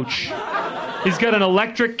crouch. He's got an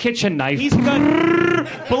electric kitchen knife. He's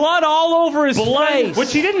got blood all over his face.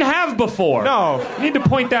 Which he didn't have before. No. You need to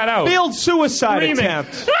point that out. Failed suicide Screaming.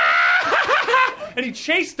 attempt. And he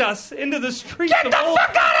chased us into the streets Get of the Old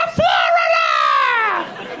fuck out of Florida!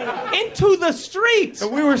 Into the streets.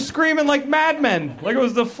 And we were screaming like madmen, like it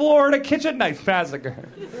was the Florida kitchen knife massacre.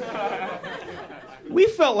 We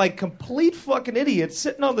felt like complete fucking idiots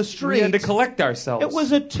sitting on the street. We had to collect ourselves. It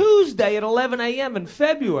was a Tuesday at 11 a.m. in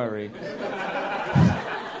February.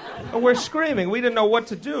 And we're screaming. We didn't know what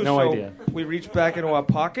to do. No so idea. We reached back into our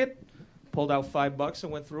pocket, pulled out $5,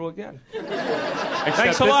 and went through again. Except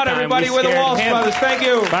Thanks a this lot, time everybody. we We're the scared Walsh him. Brothers. Thank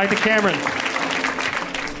you. Back to Cameron.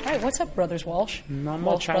 Hi, what's up, Brothers Walsh? Not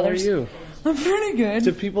Walsh much. How are Brothers. you? I'm pretty good.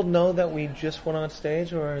 Do people know that we just went on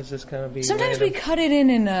stage, or is this kind of be Sometimes we cut it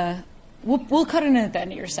in we'll cut it in at the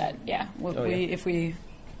end of your set. Yeah, if we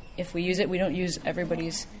use it, we don't use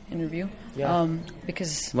everybody's interview. Yeah.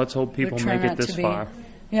 Because Let's hope people try make it not this to be- far.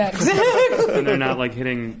 Yeah, exactly. And they're not like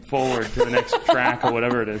hitting forward to the next track or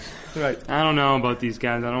whatever it is. Right. I don't know about these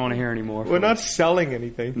guys. I don't want to hear anymore. We're not selling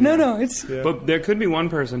anything. no, it's But there could be one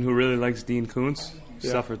person who really likes Dean Koontz.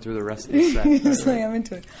 Suffer through the rest of the set. it's like I'm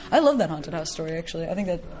into it. I love that haunted house story. Actually, I think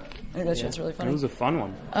that shit's really It funny. was a fun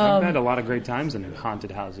one. I've had a lot of great times in haunted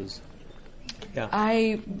houses.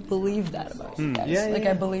 I believe that about you guys. Yeah, like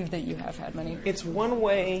yeah. I believe that you have had many. It's one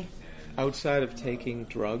way outside of taking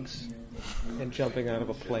drugs and jumping out of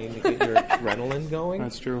a plane to get your adrenaline going.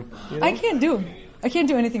 That's true. You know? I can't do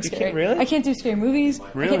anything scary. can't really? I can't do scary movies.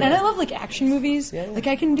 Really? And I love like action movies. Yeah. Like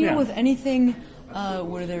I can deal Yeah. with anything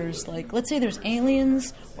where there's like, let's say there's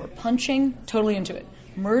aliens or punching. Totally into it.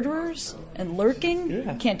 Murderers and lurking.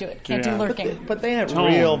 Yeah. Can't do it. Can't Yeah. do lurking. But they have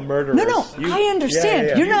Tone. real murderers. No, I understand.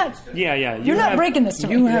 Yeah. You're not. Yeah. You're not breaking this to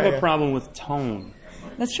me. You have Yeah. a problem with tone.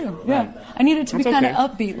 That's true. Yeah. I need it to be That's kind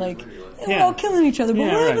of okay. upbeat. Like we're Yeah. all killing each other, but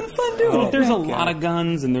Yeah, we're right. having fun doing Well, it. if there's a Yeah. lot of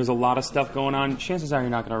guns and there's a lot of stuff going on, chances are you're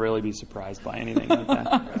not going to really be surprised by anything like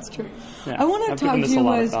that. That's true. Yeah. I want I've to talk given to this a you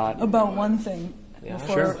lot of guys thought. about one thing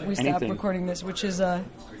before sure. we stop Anything. recording this, which is,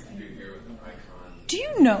 do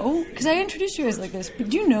you know, because I introduced you guys like this, but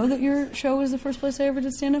do you know that your show was the first place I ever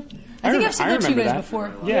did stand-up? I think I've said that to you remember guys that.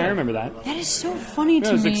 before. Yeah, I remember that. That is so funny to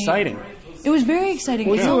It was me. exciting. It was very exciting.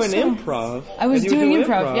 Were It's you also- in improv? I was And you doing do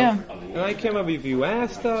improv, yeah. And I can't remember if you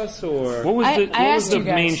asked us or... What was I the, what was asked the you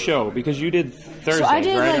guys. main show? Because you did Thursday, So I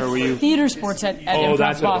did right? like or were you? theater sports at Oh, Improv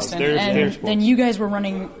that's what it was. Boston, Theater and sports. then you guys were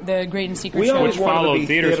running the Great and Secret We show. always Which wanted to followed be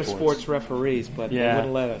theater theater sports. sports referees, but Yeah. they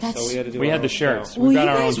wouldn't let us, That's- so we had to do We our had own the shirts. show. We Well, got you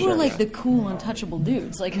our own guys were shirt, like yeah. the cool, untouchable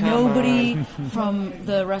dudes. Like nobody from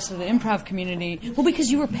the rest of the improv community. Well,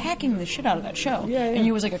 because you were packing the shit out of that show, and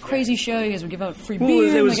you was like a crazy show. You guys would give out free Well,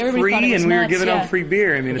 beer. it was like, everybody thought free, it was and we were nuts, giving yeah. out free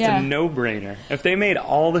beer. I mean, it's Yeah. a no-brainer. If they made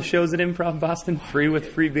all the shows at Improv Boston free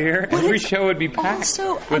with free beer, every show would be packed.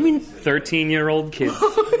 Also, with I mean, 13-year-old kids.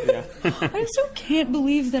 I so can't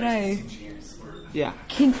believe that I Yeah.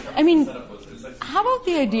 can. I mean, how about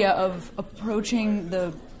the idea of approaching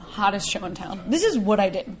the hottest show in town? This is what I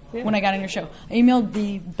did when I got on your show. I emailed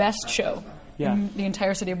the best show in the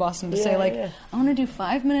entire city of Boston to say, like, I want to do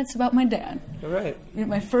 5 minutes about my dad. Right.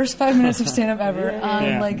 My first 5 minutes of stand-up ever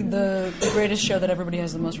on, like, the greatest show that everybody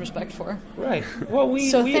has the most respect for. Right. Well,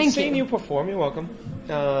 we had seen you perform. You're welcome.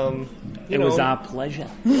 It was our pleasure.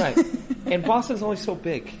 Right. And Boston's only so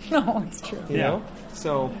big. No, it's true. You know?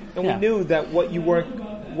 So, and we knew that what you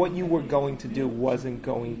were going to do wasn't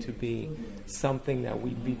going to be something that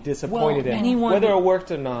we'd be disappointed in. Whether it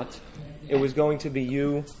worked or not, it was going to be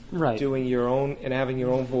you doing your own and having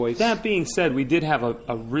your own voice. That being said, we did have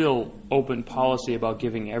a real open policy about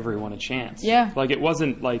giving everyone a chance. Yeah. Like, it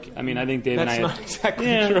wasn't like, I mean, I think Dave That's and I... not exactly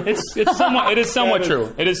true. It is somewhat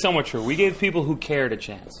true. It is somewhat true. We gave people who cared a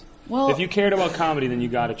chance. Well, if you cared about comedy, then you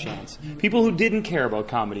got a chance. People who didn't care about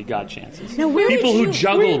comedy got chances. Now, people who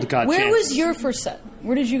juggled got chances. Where was your first set?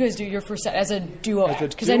 Where did you guys do your first set as a duo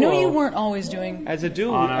act? Because I know you weren't always doing... As a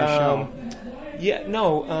duo. On our show.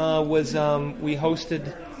 We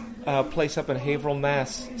hosted a place up in Haverhill,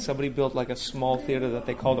 Mass. Somebody built like a small theater that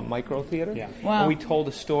they called a micro theater. Yeah. Wow. And we told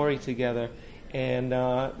a story together. And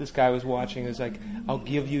this guy was watching. He was like, I'll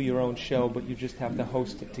give you your own show, but you just have to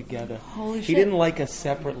host it together. Holy shit. He didn't like us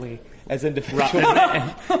separately as individuals.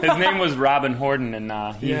 His name was Robin Horton,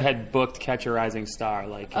 and he had booked Catch a Rising Star,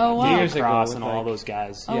 like Years ago, Cross and all those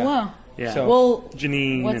guys. Oh, wow. Yeah. So, Well,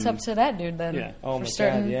 Janine. what's up to that dude then? Yeah. Oh, my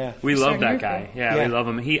starting, God, yeah. We love that your guy. career? Yeah, we love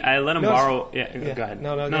him. I let him borrow. Yeah, go ahead.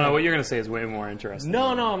 No, no. go ahead. What you're gonna say is way more interesting. No,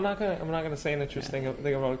 I'm not gonna say an interesting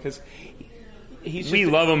thing about it because we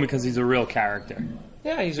love him because he's a real character.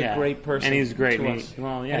 Yeah, he's a great person, and he's great. To And us. he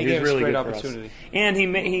was and he gave really us great good opportunity. for us. And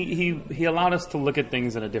he allowed us to look at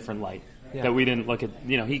things in a different light that we didn't look at.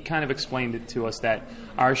 You know, he kind of explained it to us that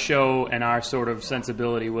our show and our sort of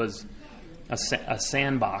sensibility was a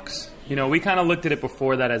sandbox. You know, we kind of looked at it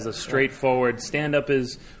before that as a straightforward stand-up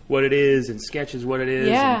is what it is and sketch is what it is.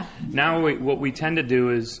 Yeah. And now what we tend to do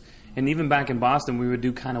is, and even back in Boston, we would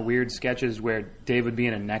do kind of weird sketches where Dave would be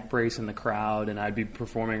in a neck brace in the crowd and I'd be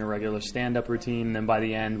performing a regular stand-up routine, and then by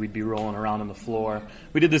the end we'd be rolling around on the floor.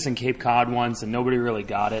 We did this in Cape Cod once and nobody really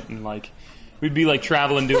got it, and like we'd be like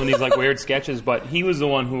traveling doing these like weird sketches, but he was the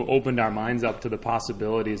one who opened our minds up to the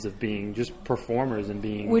possibilities of being just performers and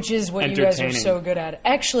being Which is what you guys are so good at.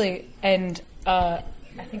 Actually, and I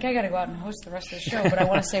think I got to go out and host the rest of the show, but I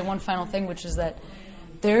want to say one final thing, which is that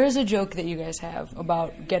there is a joke that you guys have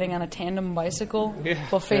about getting on a tandem bicycle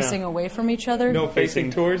while facing away from each other. No,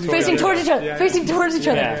 facing towards each other. Facing towards each other. Yeah. Facing towards each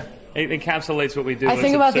other. Yeah. It encapsulates what we do. I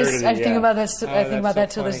think about this. I think about this. I think that's about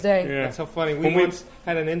that so to this funny. day. Yeah. That's so funny. We once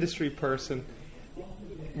had an industry person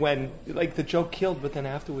when, like, the joke killed, but then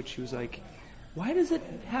afterwards she was like, "Why does it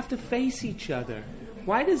have to face each other?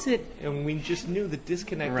 Why does it?" And we just knew the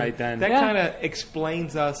disconnect. Right then. That Yeah. kind of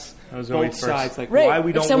explains us was when we both first- sides, like Right. why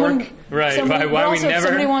we If don't someone, work. Right. Somebody, Why we also, if never-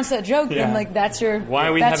 somebody wants that joke, then Yeah. like that's your. Why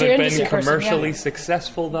we that's your haven't been industry person, commercially yeah.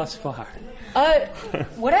 successful thus far.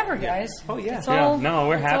 Whatever, guys. Oh, yeah. It's all, No,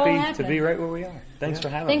 we're it's all happy to happening. be right where we are. Thanks for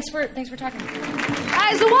having us. Thanks for talking.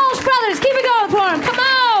 Guys, the Walsh Brothers, keep it going for them. Come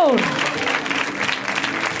on!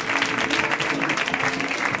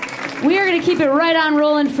 We are going to keep it right on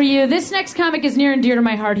rolling for you. This next comic is near and dear to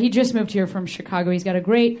my heart. He just moved here from Chicago. He's got a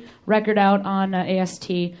great record out on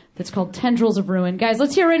AST that's called Tendrils of Ruin. Guys,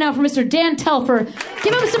 let's hear it right now from Mr. Dan Telfer.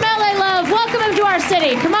 Give him some LA love. Welcome him to our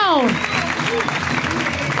city. Come on.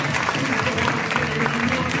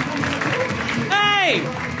 Hey!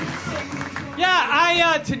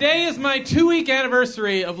 Yeah, today is my 2-week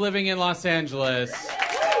anniversary of living in Los Angeles.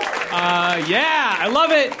 Yeah, I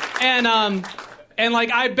love it. And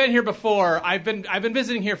like I've been here before. I've been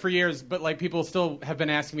visiting here for years, but like people still have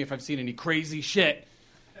been asking me if I've seen any crazy shit.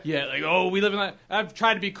 Yeah, like we live in. I've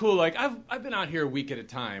tried to be cool. Like I've been out here a week at a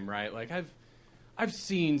time, right? Like I've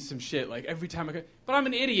seen some shit. Like every time I go, but I'm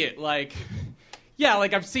an idiot. Like yeah,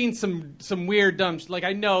 like I've seen some weird dumb. Like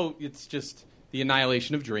I know it's just the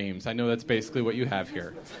annihilation of dreams. I know that's basically what you have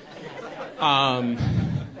here.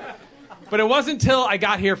 But it wasn't until I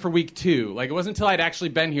got here for week 2, like it wasn't until I'd actually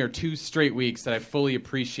been here 2 straight weeks that I fully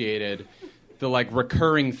appreciated the like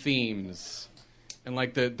recurring themes and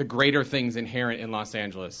like the greater things inherent in Los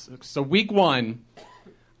Angeles. So week 1,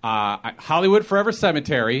 Hollywood Forever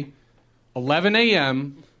Cemetery, 11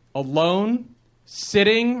 a.m., alone,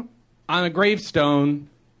 sitting on a gravestone,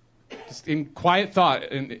 just in quiet thought,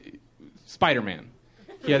 and Spider-Man.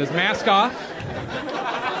 He had his mask off.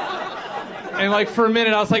 And like for a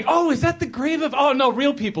minute, I was like, "Oh, is that the grave of?" Oh no,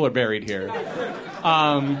 real people are buried here.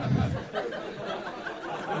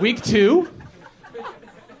 Week 2,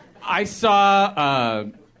 I saw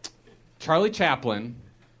Charlie Chaplin,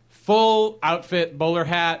 full outfit, bowler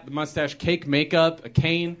hat, mustache, cake, makeup, a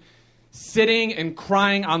cane. sitting and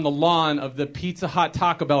crying on the lawn of the Pizza Hut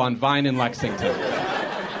Taco Bell on Vine in Lexington.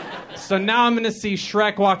 So now I'm going to see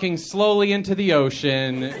Shrek walking slowly into the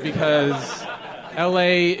ocean because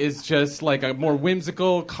LA is just like a more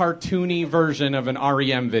whimsical, cartoony version of an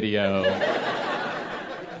REM video,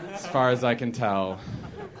 as far as I can tell.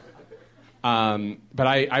 But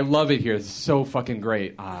I love it here. It's so fucking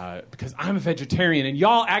great because I'm a vegetarian and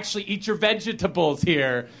y'all actually eat your vegetables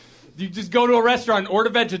here. You just go to a restaurant and order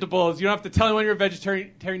vegetables. You don't have to tell anyone you're a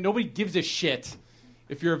vegetarian. Nobody gives a shit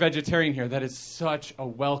if you're a vegetarian here. That is such a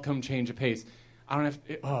welcome change of pace. I don't have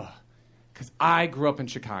to, because I grew up in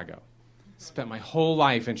Chicago. Spent my whole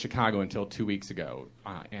life in Chicago until 2 weeks ago.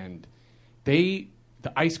 And the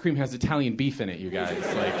ice cream has Italian beef in it, you guys.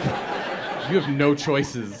 Like, you have no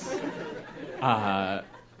choices.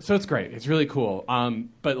 So it's great. It's really cool.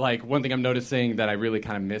 But like one thing I'm noticing that I really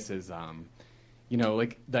kind of miss is,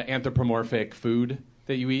 like the anthropomorphic food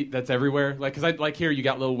that you eat that's everywhere. Like, because I like here you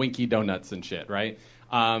got little Winky donuts and shit, right?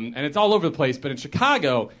 And it's all over the place. But in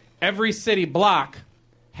Chicago, every city block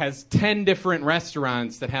has 10 different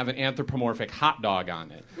restaurants that have an anthropomorphic hot dog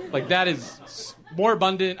on it. Like, that is more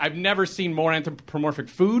abundant. I've never seen more anthropomorphic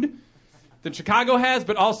food than Chicago has,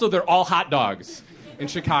 but also they're all hot dogs in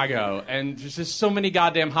Chicago. And there's just so many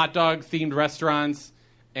goddamn hot dog-themed restaurants,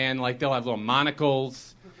 and, like, they'll have little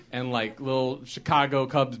monocles and, like, little Chicago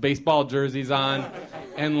Cubs baseball jerseys on.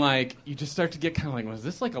 And, like, you just start to get kind of like, was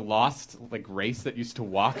this, like, a lost, like, race that used to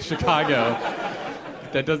walk Chicago?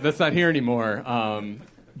 That's not here anymore.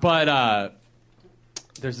 But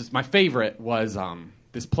there's this. My favorite was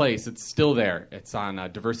this place. It's still there. It's on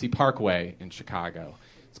Diversity Parkway in Chicago.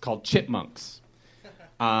 It's called Chipmunks.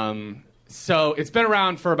 So it's been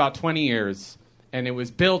around for about 20 years, and it was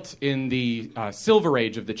built in the Silver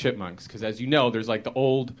Age of the Chipmunks. Because as you know, there's like the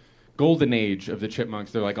old Golden Age of the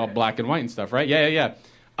Chipmunks. They're like all black and white and stuff, right? Yeah.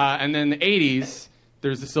 And then the 80s,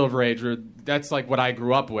 there's the Silver Age, where that's like what I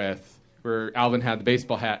grew up with, where Alvin had the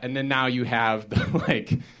baseball hat, and then now you have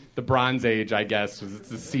the Bronze Age, I guess, was it's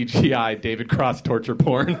the CGI David Cross torture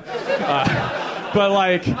porn.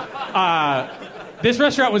 This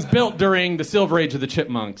restaurant was built during the Silver Age of the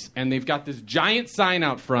Chipmunks, and they've got this giant sign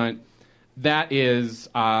out front that is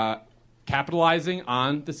capitalizing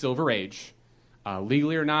on the Silver Age.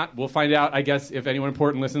 Legally or not, we'll find out, I guess, if anyone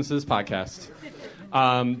important listens to this podcast.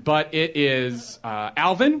 But it is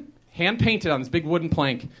Alvin, hand-painted on this big wooden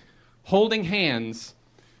plank, holding hands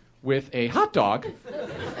with a hot dog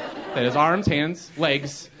that has arms, hands,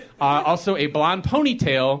 legs, also a blonde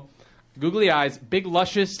ponytail, googly eyes, big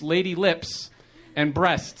luscious lady lips, and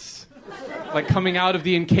breasts, like coming out of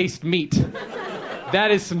the encased meat.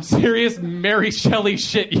 That is some serious Mary Shelley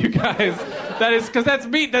shit, you guys. That is, because that's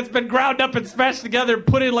meat that's been ground up and smashed together,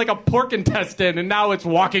 put in like a pork intestine, and now it's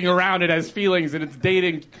walking around, it has feelings, and it's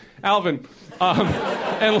dating Alvin.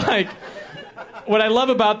 And like, what I love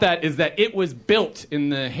about that is that it was built in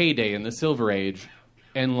the heyday, in the Silver Age,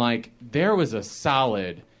 and like there was a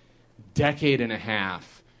solid decade and a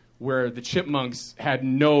half where the Chipmunks had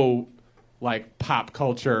no like pop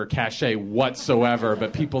culture cachet whatsoever,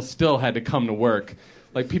 but people still had to come to work.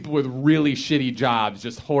 Like people with really shitty jobs,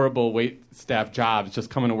 just horrible wait staff jobs, just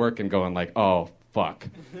coming to work and going like, oh, fuck.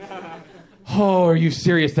 Oh, are you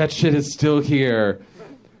serious? That shit is still here.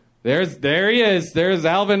 There he is. There's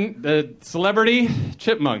Alvin, the celebrity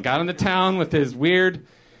chipmunk, out in the town with his weird...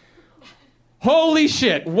 Holy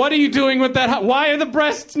shit, what are you doing with that? Why are the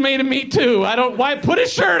breasts made of meat too? Why? Put a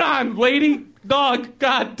shirt on, lady, dog,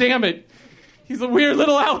 god damn it. He's a weird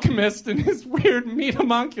little alchemist, and his weird meat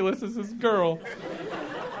homunculus is his girl.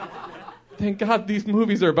 Thank God these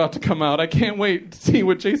movies are about to come out. I can't wait to see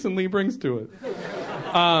what Jason Lee brings to it.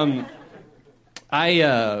 I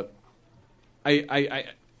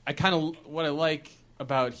kind of, what I like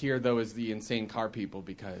about here, though, is the insane car people,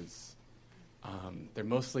 because they're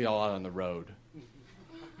mostly all out on the road.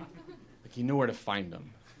 Like, you know where to find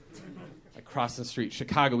them. Across the street.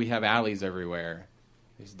 Chicago, we have alleys everywhere.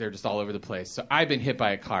 They're just all over the place. So I've been hit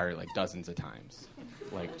by a car like dozens of times.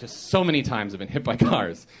 Like, just so many times I've been hit by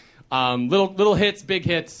cars. Little hits, big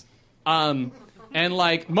hits. And,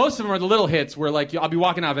 like, most of them are the little hits where, like, I'll be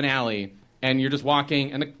walking out of an alley, and you're just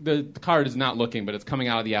walking, and the car is not looking, but it's coming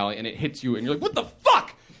out of the alley, and it hits you, and you're like, what the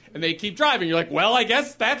fuck? And they keep driving. You're like, well, I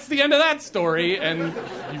guess that's the end of that story, and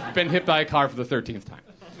you've been hit by a car for the 13th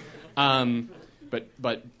time.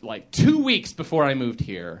 But like 2 weeks before I moved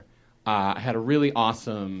here, I had a really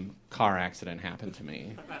awesome car accident happen to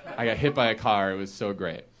me. I got hit by a car. It was so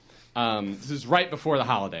great. This is right before the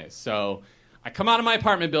holidays. So I come out of my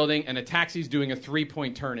apartment building, and a taxi's doing a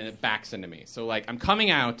 3-point turn, and it backs into me. So, like, I'm coming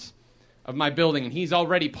out of my building, and he's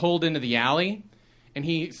already pulled into the alley, and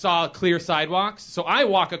he saw clear sidewalks. So I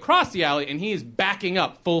walk across the alley, and he is backing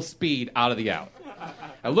up full speed out of the alley.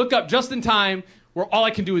 I look up just in time where all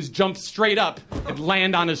I can do is jump straight up and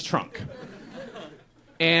land on his trunk.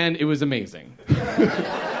 And it was amazing.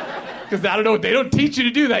 Because I don't know, they don't teach you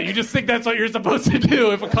to do that. You just think that's what you're supposed to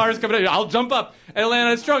do. If a car is coming at you, I'll jump up and land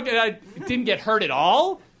on his trunk, and I didn't get hurt at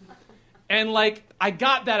all. And like, I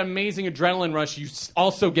got that amazing adrenaline rush you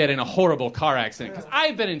also get in a horrible car accident. Because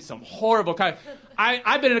I've been in some horrible car.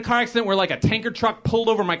 I've been in a car accident where like a tanker truck pulled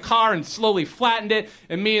over my car and slowly flattened it,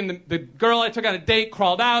 and me and the girl I took on a date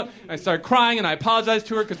crawled out, and I started crying, and I apologized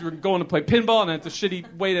to her because we were going to play pinball, and it's a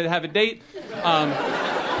shitty way to have a date.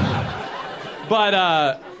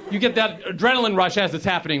 But you get that adrenaline rush as it's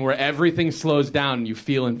happening where everything slows down and you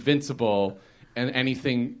feel invincible, and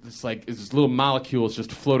anything that's like is little molecules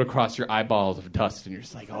just float across your eyeballs of dust, and you're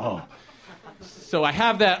just like, oh. So I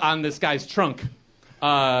have that on this guy's trunk.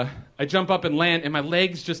 I jump up and land, and my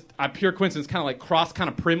legs just, pure coincidence, kind of like cross kind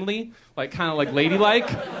of primly, like kind of like ladylike.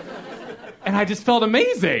 And I just felt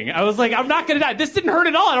amazing. I was like, I'm not going to die. This didn't hurt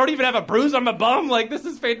at all. I don't even have a bruise on my bum. Like, this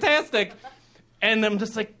is fantastic. And I'm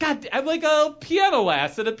just like, God, I'm like a piano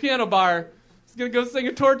lass at a piano bar. I'm just going to go sing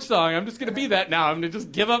a torch song. I'm just going to be that now. I'm going to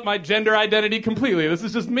just give up my gender identity completely. This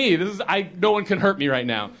is just me. No one can hurt me right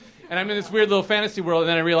now. And I'm in this weird little fantasy world, and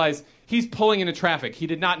then I realize he's pulling into traffic. He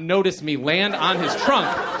did not notice me land on his trunk,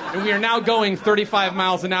 and we are now going 35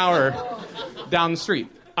 miles an hour down the street.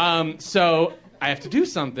 So I have to do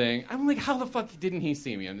something. I'm like, how the fuck didn't he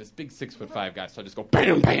see me? I'm this big 6'5" guy, so I just go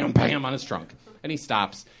bam, bam, bam on his trunk. And he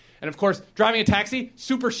stops. And of course, driving a taxi,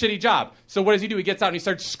 super shitty job. So what does he do? He gets out and he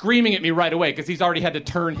starts screaming at me right away because he's already had to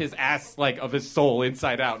turn his ass, like, of his soul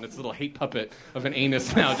inside out. And it's a little hate puppet of an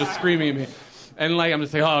anus now just screaming at me. And, like, I'm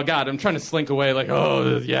just like, oh, God, I'm trying to slink away. Like,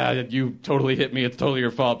 oh, yeah, you totally hit me. It's totally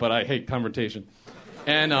your fault, but I hate confrontation.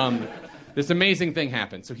 And this amazing thing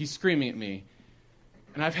happened. So he's screaming at me.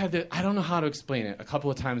 And I've had I don't know how to explain it. A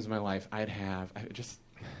couple of times in my life,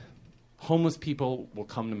 homeless people will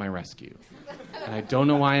come to my rescue. And I don't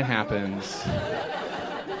know why it happens.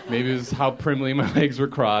 Maybe it was how primly my legs were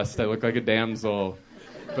crossed. I look like a damsel.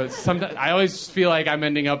 But sometimes I always feel like I'm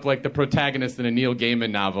ending up like the protagonist in a Neil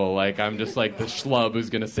Gaiman novel. Like I'm just like the schlub who's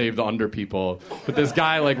gonna save the under people. But this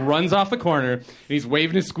guy like runs off the corner and he's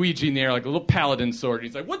waving his squeegee in the air like a little paladin sword.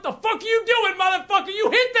 He's like, "What the fuck are you doing, motherfucker? You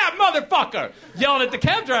hit that motherfucker!" Yelling at the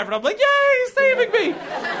cab driver. And I'm like, "Yay, he's saving me!"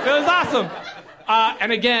 It was awesome.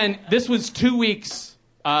 And again, this was 2 weeks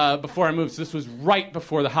before I moved. So this was right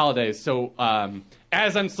before the holidays. So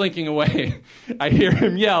as I'm slinking away, I hear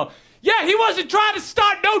him yell, "Yeah, he wasn't trying to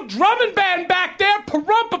start no drumming band back there,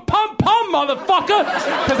 pa-rum-pa-pum-pum, motherfucker!"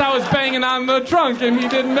 Because I was banging on the trunk and he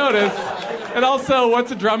didn't notice. And also,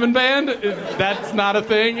 what's a drumming band? That's not a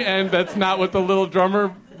thing, and that's not what the little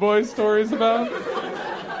drummer boy story's about.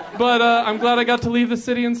 But I'm glad I got to leave the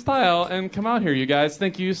city in style and come out here, you guys.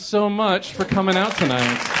 Thank you so much for coming out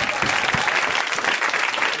tonight.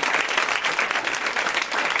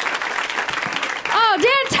 Oh,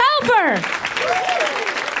 Dan Telfer!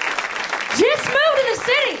 Just moved to the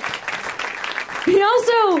city. He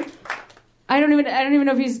also, I don't even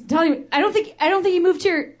know if he's telling me. I don't think he moved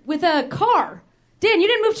here with a car. Dan, you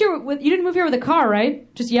didn't move here with a car,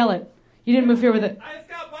 right? Just yell it. You didn't move here with a. I just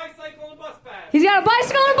got a bicycle and a bus pass. He's got a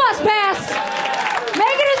bicycle and a bus pass.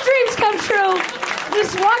 Making his dreams come true.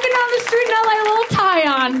 Just walking down the street in LA, a little tie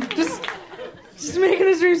on. Just making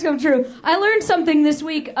his dreams come true. I learned something this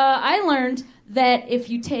week. I learned that if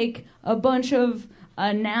you take a bunch of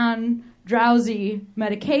non-drowsy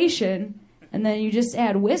medication and then you just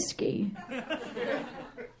add whiskey,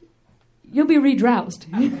 you'll be re-drowsed.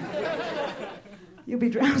 You'll be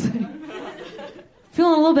drowsy.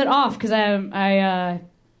 Feeling a little bit off because I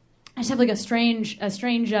just have like a strange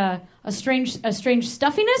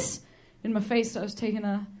stuffiness in my face. I was taking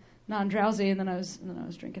a non-drowsy and then I was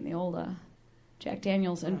drinking the old Jack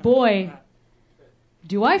Daniels, and boy,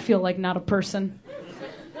 do I feel like not a person.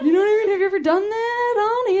 You know what I mean? Have you ever done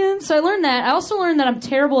that, audience? So I learned that. I also learned that I'm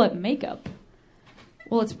terrible at makeup.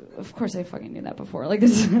 Well, of course I fucking knew that before. Like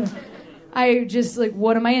this, I just like,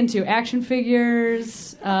 what am I into? Action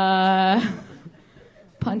figures,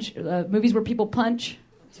 punch, movies where people punch,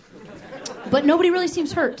 but nobody really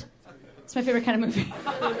seems hurt. It's my favorite kind of movie.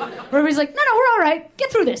 Where everybody's like, no, we're all right.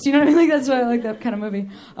 Get through this. You know what I mean? Like, that's why I like that kind of movie.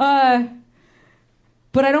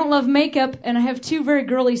 But I don't love makeup, and I have two very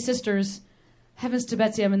girly sisters. Heavens to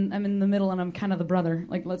Betsy, I'm in the middle, and I'm kind of the brother.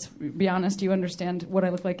 Like, let's be honest. You understand what I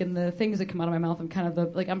look like in the things that come out of my mouth. I'm kind of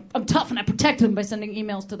I'm tough, and I protect them by sending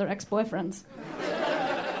emails to their ex-boyfriends.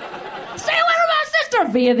 Stay away from my sister!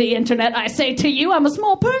 here via the internet. I say to you, I'm a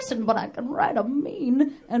small person, but I can write a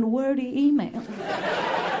mean and wordy email.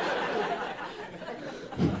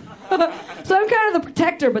 So I'm kind of the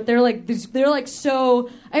protector, but they're like so.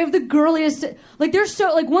 I have the girliest. Like they're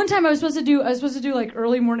so like. One time I was supposed to do like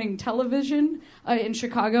early morning television in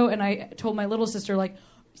Chicago, and I told my little sister like,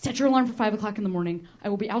 set your alarm for 5 o'clock in the morning. I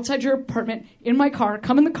will be outside your apartment in my car.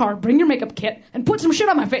 Come in the car, bring your makeup kit, and put some shit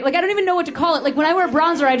on my face. Like I don't even know what to call it. Like when I wear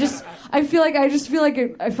bronzer, I feel like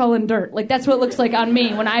I fell in dirt. Like that's what it looks like on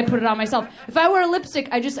me when I put it on myself. If I wear a lipstick,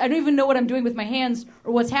 I don't even know what I'm doing with my hands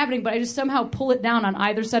or what's happening, but I just somehow pull it down on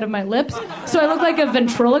either side of my lips, so I look like a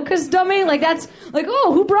ventriloquist dummy. Like that's like,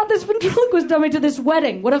 oh, who brought this ventriloquist dummy to this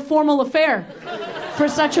wedding? What a formal affair for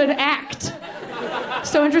such an act.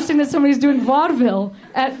 So interesting that somebody's doing vaudeville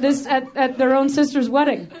at their own sister's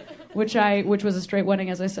wedding, which was a straight wedding,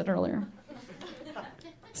 as I said earlier.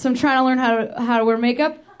 So I'm trying to learn how to wear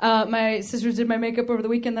makeup. My sisters did my makeup over the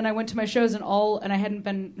weekend. Then I went to my shows and I hadn't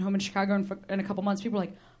been home in Chicago in a couple months. People were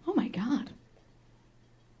like, "Oh my God,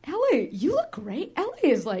 Ellie, you look great.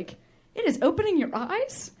 Ellie is like, it is opening your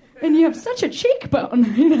eyes, and you have such a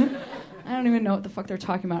cheekbone." You know? I don't even know what the fuck they're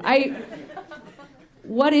talking about.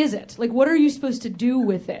 What is it? Like, what are you supposed to do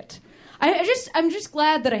with it? I'm just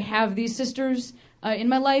glad that I have these sisters in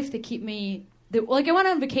my life that keep me. Like, I went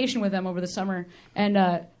on vacation with them over the summer, and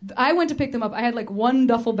I went to pick them up. I had like one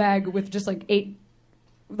duffel bag with just like eight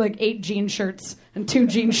jean shirts and 2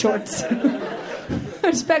 jean shorts. I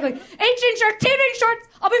just packed like 8 jean shirts, 2 jean shorts.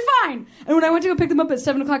 I'll be fine. And when I went to go pick them up at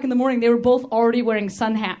 7 o'clock in the morning, they were both already wearing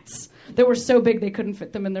sun hats that were so big they couldn't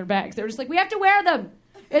fit them in their bags. They were just like, we have to wear them.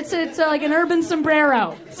 It's like an urban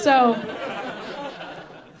sombrero. So,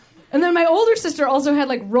 and then my older sister also had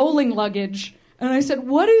like rolling luggage, and I said,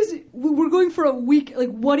 we're going for a week. Like,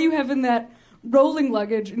 what do you have in that rolling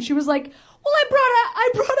luggage? And she was like, well,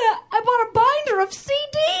 I bought a binder of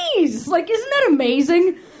CDs. Like, isn't that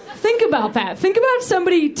amazing? Think about that. Think about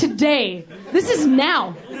somebody today. This is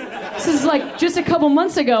now. This is like just a couple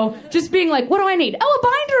months ago, just being like, what do I need? Oh, a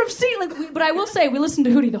binder of CDs. Like, but I will say, we listened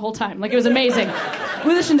to Hootie the whole time. Like, it was amazing.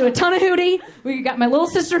 We listened to a ton of Hootie. We got my little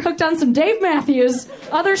sister hooked on some Dave Matthews,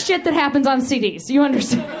 other shit that happens on CDs. You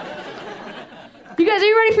understand? You guys, are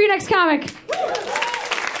you ready for your next comic?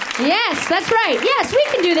 Yes, that's right. Yes, we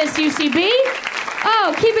can do this, UCB.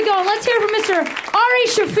 Oh, keep it going. Let's hear from Mr. Ari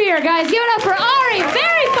Shaffir, guys. Give it up for Ari.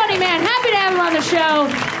 Very funny man. Happy to have him on the show.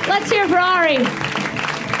 Let's hear for Ari.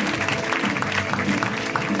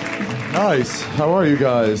 Nice. How are you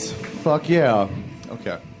guys? Fuck yeah.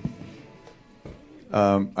 Okay.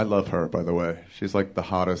 I love her, by the way. She's like the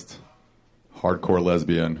hottest hardcore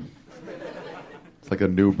lesbian. It's like a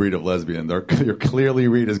new breed of lesbian. You're clearly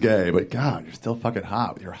read as gay, but God, you're still fucking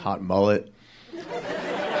hot with your hot mullet.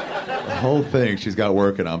 The whole thing she's got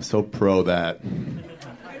working. I'm so pro that.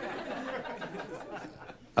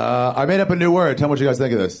 I made up a new word. Tell me what you guys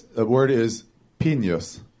think of this. The word is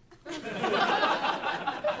piños.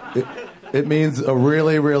 It means a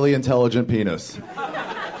really, really intelligent penis.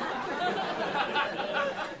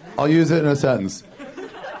 I'll use it in a sentence.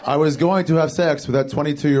 I was going to have sex with that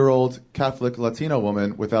 22-year-old Catholic Latino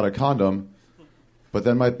woman without a condom, but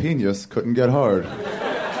then my penis couldn't get hard.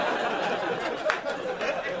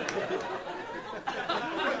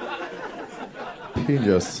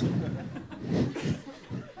 Penis.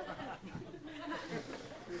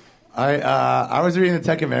 I was reading the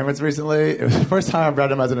Ten Commandments recently. It was the first time I've read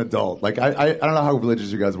them as an adult. Like, I don't know how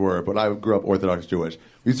religious you guys were, but I grew up Orthodox Jewish.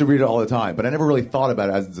 We used to read it all the time, but I never really thought about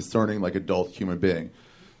it as a discerning, like, adult human being.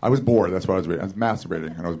 I was bored. That's what I was reading. I was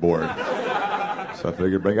masturbating, and I was bored. So I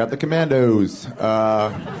figured bring out the commandos.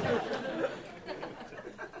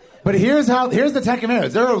 But here's the Ten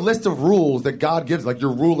Commandments. There are a list of rules that God gives, like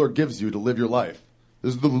your ruler gives you to live your life.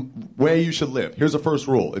 This is the way you should live. Here's the first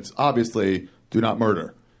rule. It's obviously do not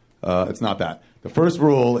murder. It's not that. The first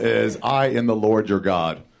rule is I am the Lord your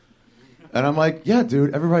God. And I'm like, yeah,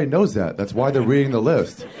 dude, everybody knows that. That's why they're reading the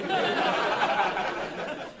list.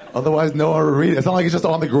 Otherwise, no one would read it. It's not like it's just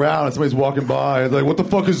on the ground and somebody's walking by. It's like, what the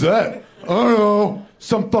fuck is that? I don't know.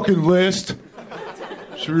 Some fucking list.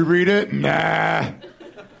 Should we read it? Nah.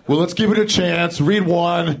 Well, let's give it a chance. Read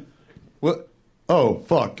one. What? Oh,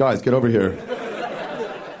 fuck. Guys, get over here.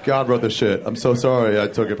 God wrote this shit. I'm so sorry I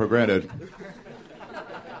took it for granted.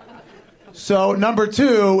 So, number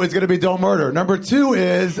 2 is going to be don't murder. Number 2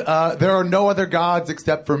 is there are no other gods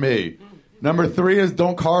except for me. Number 3 is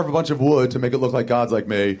don't carve a bunch of wood to make it look like gods like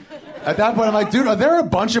me. At that point, I'm like, dude, are there a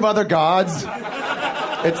bunch of other gods?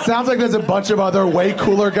 It sounds like there's a bunch of other way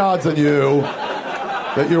cooler gods than you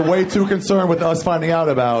that you're way too concerned with us finding out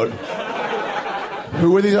about.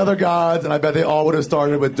 Who are these other gods? And I bet they all would have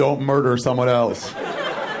started with don't murder someone else.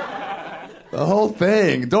 The whole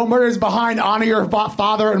thing. Don't murder is behind honor your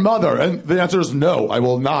father and mother. And the answer is no, I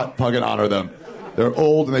will not fucking honor them. They're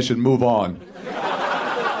old and they should move on.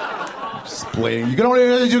 Explaining. You can only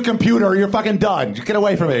use your computer or you're fucking done. Just get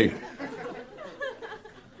away from me.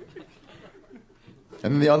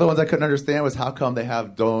 And then the other ones I couldn't understand was how come they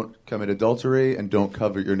have don't commit adultery and don't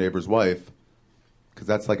covet your neighbor's wife. Because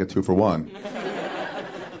that's like a 2-for-1.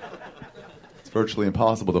 It's virtually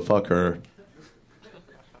impossible to fuck her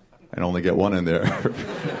and only get one in there.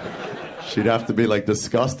 She'd have to be like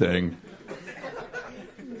disgusting.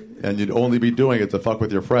 And you'd only be doing it to fuck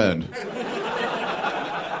with your friend.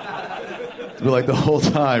 To be like the whole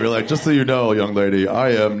time, you're like, just so you know, young lady,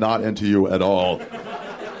 I am not into you at all.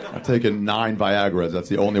 I've taken 9 Viagras. That's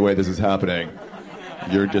the only way this is happening.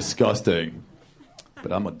 You're disgusting.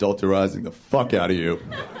 But I'm adulterizing the fuck out of you.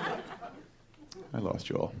 I lost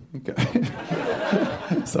you all. Okay.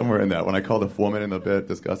 Somewhere in that. When I called a woman in the bed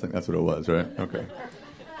disgusting, that's what it was, right? Okay.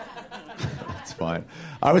 That's fine.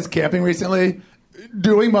 I was camping recently,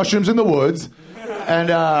 doing mushrooms in the woods, and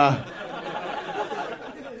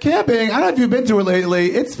camping, I don't know if you've been to it lately,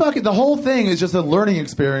 it's fucking, the whole thing is just a learning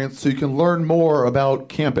experience so you can learn more about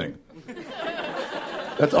camping.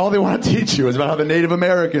 That's all they want to teach you is about how the Native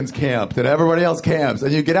Americans camped and everybody else camps.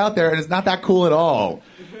 And you get out there and it's not that cool at all.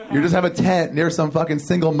 You just have a tent near some fucking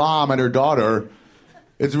single mom and her daughter.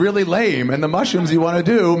 It's really lame. And the mushrooms you want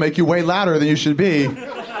to do make you way louder than you should be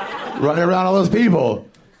running around all those people.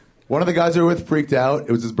 One of the guys we were with freaked out.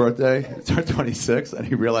 It was his birthday. He turned 26 and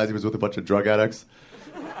he realized he was with a bunch of drug addicts.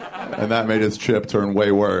 And that made his trip turn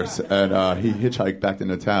way worse. And he hitchhiked back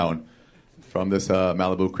into town from this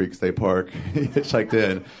Malibu Creek State Park. He hitchhiked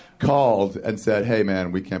in, called, and said, hey,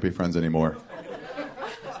 man, we can't be friends anymore.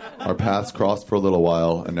 Our paths crossed for a little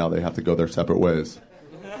while, and now they have to go their separate ways.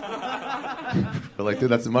 We're like, dude,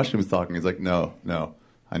 that's the mushrooms talking. He's like, no,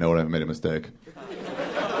 I know I made a mistake.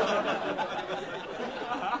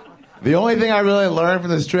 The only thing I really learned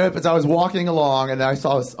from this trip is I was walking along, and I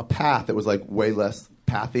saw a path that was like way less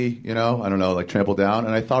pathy, you know? I don't know, like trampled down.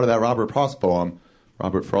 And I thought of that Robert Frost poem.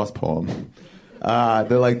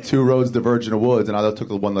 They're like 2 roads diverge in the woods, and I took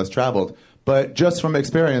the one less traveled. But just from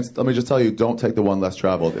experience, let me just tell you, don't take the one less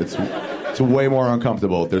traveled. It's way more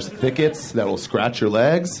uncomfortable. There's thickets that will scratch your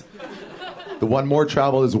legs. The one more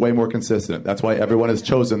traveled is way more consistent. That's why everyone has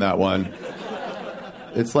chosen that one.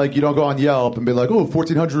 It's like you don't go on Yelp and be like, oh,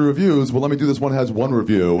 1,400 reviews. Well, let me do this one that has 1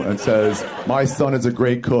 review and says, my son is a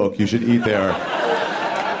great cook. You should eat there.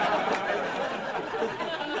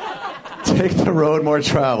 Take the road more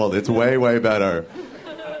traveled. It's way, way better.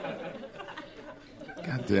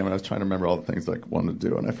 God damn it. I was trying to remember all the things I wanted to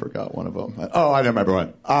do, and I forgot one of them. Oh, I remember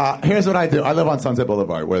one. Here's what I do. I live on Sunset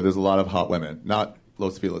Boulevard, where there's a lot of hot women. Not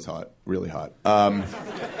Los Feliz hot. Really hot.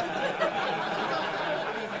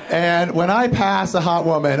 And when I pass a hot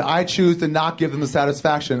woman, I choose to not give them the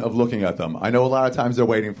satisfaction of looking at them. I know a lot of times they're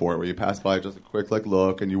waiting for it, where you pass by just a quick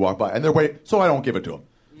look, and you walk by, and they're waiting, so I don't give it to them.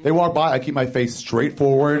 They walk by, I keep my face straight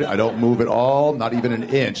forward. I don't move at all, not even an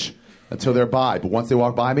inch, until they're by. But once they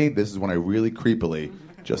walk by me, this is when I really creepily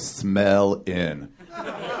just smell in.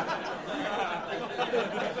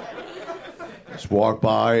 Just walk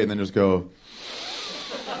by and then just go.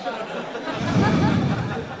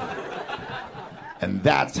 And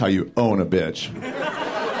that's how you own a bitch.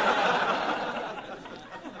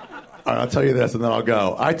 All right, I'll tell you this, and then I'll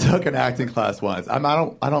go. I took an acting class once. I'm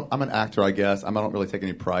an actor, I guess. I don't really take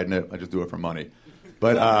any pride in it. I just do it for money,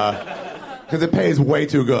 but because it pays way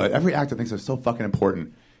too good. Every actor thinks they're so fucking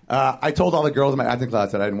important. I told all the girls in my acting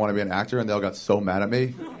class that I didn't want to be an actor, and they all got so mad at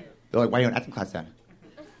me. They're like, "Why are you in acting class then?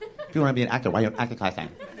 If you want to be an actor, why are you in acting class then?"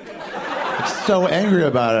 I'm so angry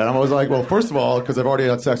about it. And I was like, "Well, first of all, because I've already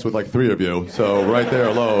had sex with like 3 of you, so right there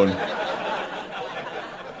alone."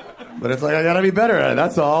 But it's like, I gotta be better at it,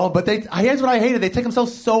 that's all. But here's what I hated. They take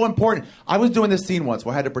themselves so important. I was doing this scene once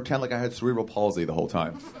where I had to pretend like I had cerebral palsy the whole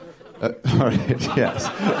time. All right, yes.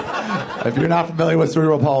 If you're not familiar with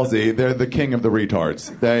cerebral palsy, they're the king of the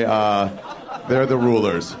retards. They're the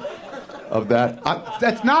rulers of that.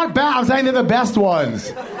 That's not bad. I'm saying they're the best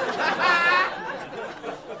ones.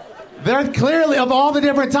 They're clearly, of all the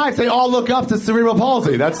different types, they all look up to cerebral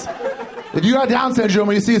palsy. If you got Down syndrome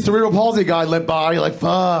and you see a cerebral palsy guy limp by, you're like,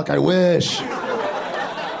 fuck, I wish.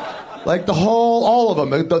 Like all of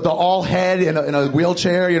them. The all head in a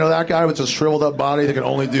wheelchair, you know, that guy with just shriveled up body that can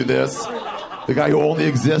only do this. The guy who only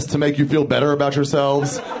exists to make you feel better about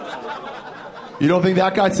yourselves. You don't think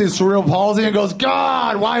that guy sees cerebral palsy and goes,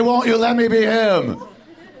 God, why won't you let me be him?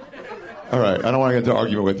 All right, I don't want to get into an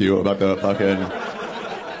argument with you about the fucking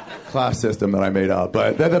class system that I made up,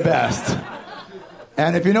 but they're the best.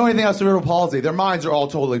 And if you know anything about cerebral palsy, their minds are all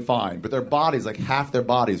totally fine, but their bodies, like half their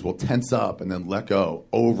bodies, will tense up and then let go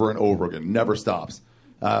over and over again. Never stops.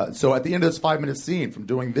 So at the end of this 5-minute scene, from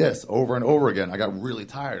doing this over and over again, I got really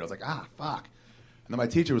tired. I was like, fuck. And then my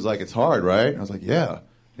teacher was like, it's hard, right? And I was like, yeah.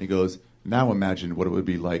 And he goes, now imagine what it would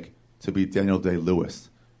be like to be Daniel Day-Lewis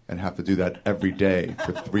and have to do that every day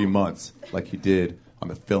for 3 months like he did on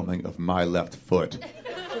the filming of My Left Foot.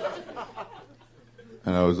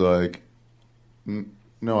 And I was like,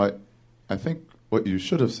 no, I think what you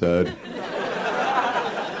should have said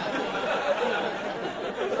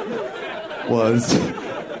was,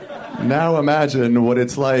 now imagine what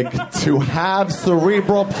it's like to have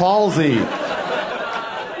cerebral palsy.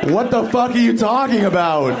 What the fuck are you talking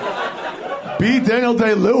about? Be Daniel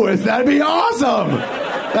Day-Lewis, that'd be awesome!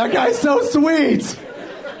 That guy's so sweet!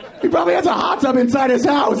 He probably has a hot tub inside his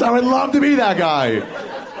house. I would love to be that guy.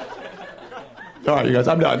 All right, you guys,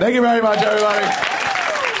 I'm done. Thank you very much, everybody.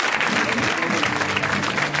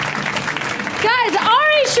 Guys,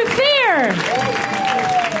 Ari Shaffir!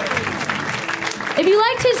 If you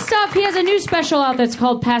liked his stuff, he has a new special out that's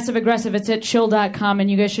called Passive Aggressive. It's at chill.com, and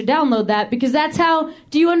you guys should download that because that's how...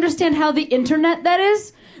 Do you understand how the internet that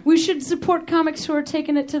is? We should support comics who are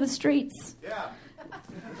taking it to the streets. Yeah.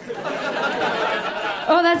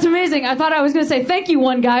 Oh, that's amazing. I thought I was going to say thank you,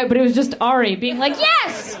 one guy, but it was just Ari being like,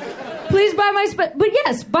 yes! Please buy my but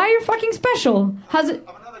yes, buy your fucking special. How's it?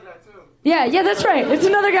 I'm another guy too. Yeah, that's right. It's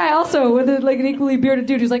another guy also with an equally bearded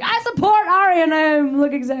dude who's like, I support Ari, and I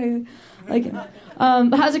look exactly like him.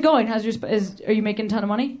 How's it going? Are you making a ton of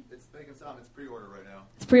money? It's making some. It's pre-order right now.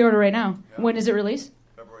 It's pre-order right now. Yeah. When is it released?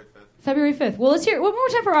 February 5th. February 5th. Well, let's hear it one more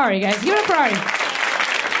time for Ari, guys. Give it up for Ari.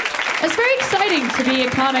 It's very exciting to be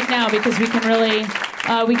a comic now because we can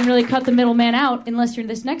really cut the middleman out unless you're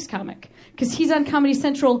this next comic. Because he's on Comedy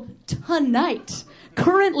Central tonight.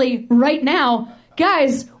 Currently, right now.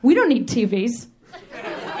 Guys, we don't need TVs.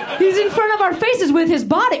 He's in front of our faces with his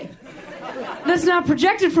body. That's not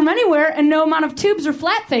projected from anywhere, and no amount of tubes or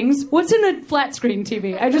flat things. What's in a flat screen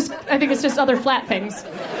TV? I think it's just other flat things.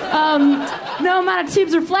 No amount of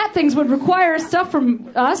tubes or flat things would require stuff from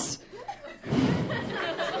us.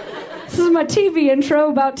 This is my TV intro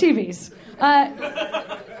about TVs.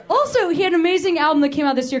 Also, he had an amazing album that came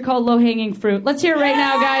out this year called Low Hanging Fruit. Let's hear it right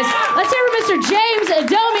now, guys. Let's hear it for Mr. James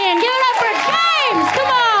Adomian. Give it up for James!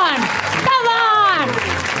 Come on! Come on!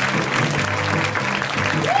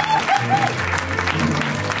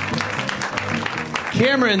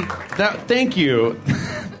 Cameron, thank you.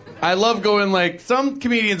 I love going like, some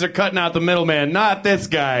comedians are cutting out the middleman, not this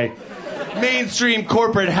guy. Mainstream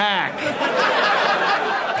corporate hack.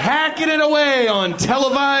 Hacking it away on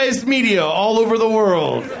televised media all over the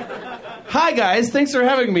world. Hi, guys. Thanks for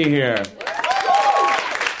having me here.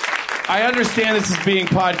 I understand this is being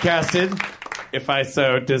podcasted, if I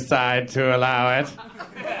so decide to allow it.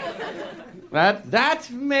 That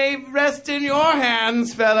may rest in your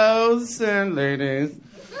hands, fellows and ladies.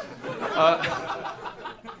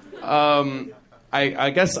 I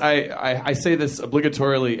guess I say this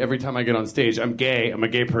obligatorily every time I get on stage. I'm gay. I'm a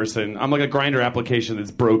gay person. I'm like a Grindr application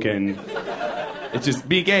that's broken. It's just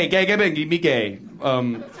be gay, be gay.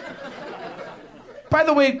 By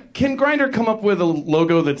the way, can Grindr come up with a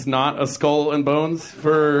logo that's not a skull and bones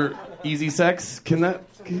for easy sex?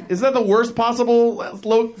 Is that the worst possible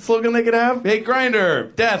slogan they could have? Hey,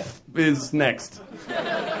 Grindr, death is next.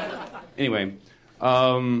 Anyway,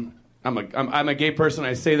 I'm a gay person.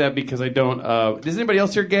 I say that because I don't. Is anybody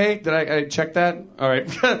else here gay? Did I check that? All right.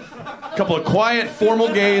 A couple of quiet, formal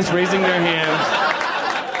gays raising their hands.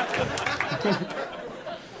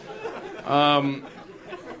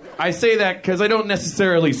 I say that because I don't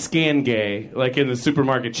necessarily scan gay, like in the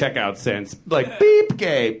supermarket checkout sense. Like, beep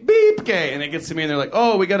gay, and it gets to me and they're like,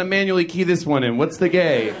 oh, we got to manually key this one in. What's the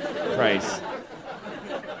gay price?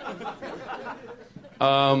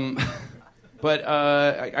 But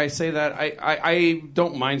I say that I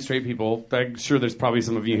don't mind straight people. I'm sure there's probably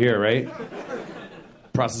some of you here, right?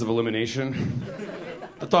 Process of elimination.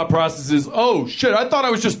 The thought process is, oh, shit, I thought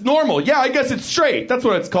I was just normal. Yeah, I guess it's straight. That's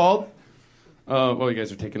what it's called. Well, you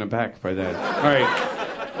guys are taken aback by that. All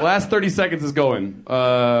right. Last 30 seconds is going.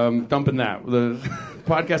 Dumping that. The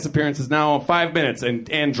podcast appearance is now 5 minutes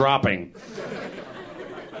and dropping.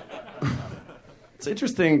 It's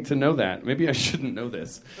interesting to know that. Maybe I shouldn't know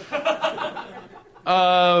this.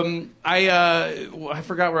 I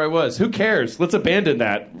forgot where I was. Who cares? Let's abandon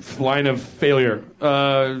that line of failure.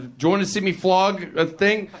 Do you want to see me flog a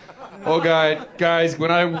thing? Oh, God. Guys, when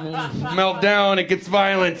I melt down, it gets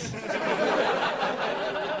violent.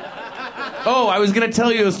 Oh, I was going to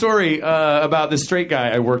tell you a story about this straight guy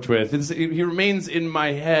I worked with. He remains in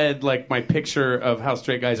my head like my picture of how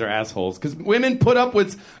straight guys are assholes. Because women put up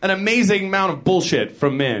with an amazing amount of bullshit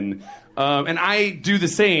from men. And I do the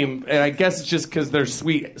same. And I guess it's just because they're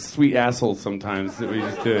sweet assholes sometimes that we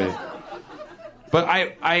just do it. But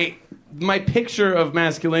my picture of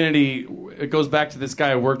masculinity, it goes back to this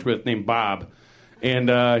guy I worked with named Bob.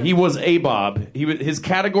 And he was a Bob. His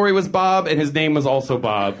category was Bob, and his name was also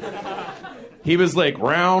Bob. He was like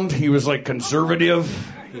round. He was like conservative.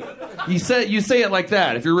 You say it like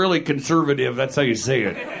that. If you're really conservative, that's how you say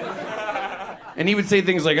it. And he would say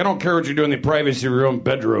things like, "I don't care what you do in the privacy of your own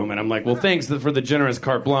bedroom." And I'm like, "Well, thanks for the generous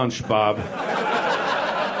carte blanche, Bob."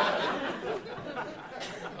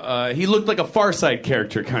 He looked like a Far Side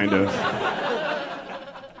character, kind of.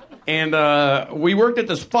 And we worked at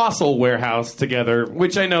this fossil warehouse together,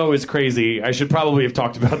 which I know is crazy. I should probably have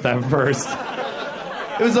talked about that first.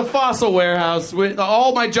 It was a fossil warehouse.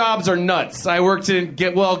 All my jobs are nuts. I worked in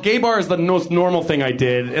gay bar is the most normal thing I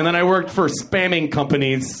did, and then I worked for spamming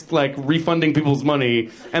companies, like refunding people's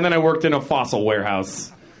money, and then I worked in a fossil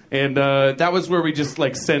warehouse, and that was where we just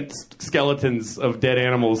like sent skeletons of dead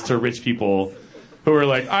animals to rich people, who were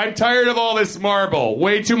like, "I'm tired of all this marble.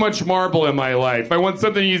 Way too much marble in my life. I want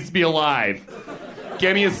something that needs to be alive.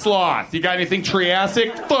 Give me a sloth. You got anything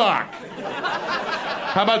Triassic? Fuck.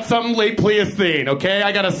 How about something late Pleistocene, okay?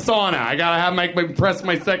 I got a sauna. I gotta have impress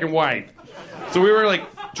my second wife." So we were like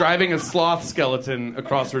driving a sloth skeleton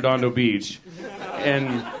across Redondo Beach.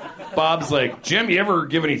 And Bob's like, "Jim, you ever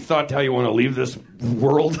give any thought to how you want to leave this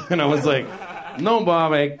world?" And I was like, "No,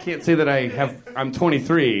 Bob, I can't say that I'm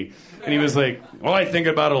 23. And he was like, "Well, I think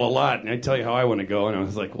about it a lot, and I tell you how I want to go." And I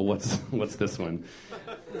was like, "Well, what's this one?"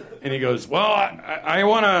 And he goes, "Well, I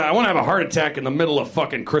want to have a heart attack in the middle of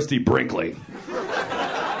fucking Christy Brinkley."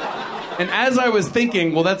 And as I was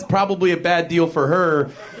thinking, well, that's probably a bad deal for her,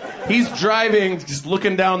 he's driving, just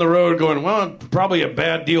looking down the road, going, "Well, probably a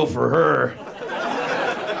bad deal for her.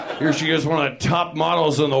 Here she is, one of the top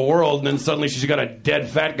models in the world, and then suddenly she's got a dead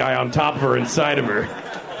fat guy on top of her inside of her."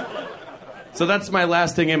 So that's my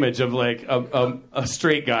lasting image of like a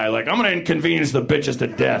straight guy. Like, I'm gonna inconvenience the bitches to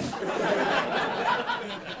death.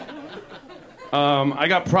 I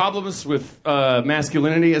got problems with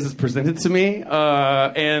masculinity as it's presented to me,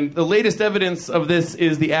 and the latest evidence of this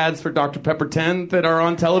is the ads for Dr. Pepper 10 that are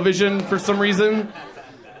on television for some reason.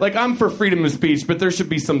 Like, I'm for freedom of speech, but there should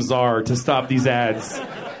be some czar to stop these ads.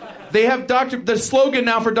 They have the slogan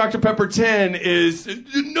now for Dr. Pepper 10 is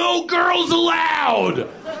 "No girls allowed."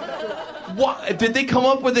 What? Did they come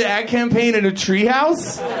up with an ad campaign in a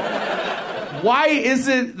treehouse? Why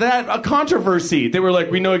isn't that a controversy? They were like,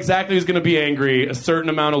 "We know exactly who's going to be angry, a certain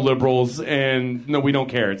amount of liberals, and no, we don't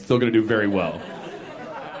care. It's still going to do very well.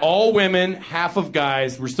 All women, half of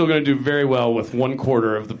guys, we're still going to do very well with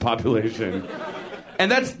 1/4 of the population." And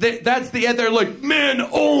that's the end. They're like, "Men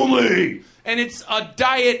only!" And it's a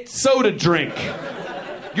diet soda drink.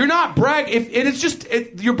 You're not bragging.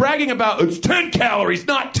 You're bragging about it's 10 calories,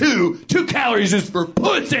 not 2. 2 calories is for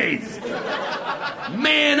pussies.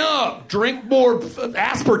 Man up. Drink more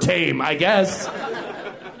aspartame, I guess.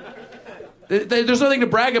 There's nothing to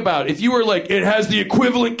brag about. If you were like, "It has the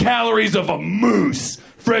equivalent calories of a moose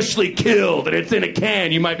freshly killed and it's in a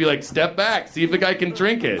can," you might be like, "Step back, see if the guy can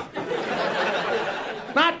drink it."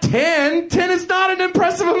 Not 10. 10 is not an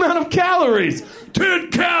impressive amount of calories. 10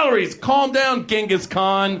 calories. Calm down, Genghis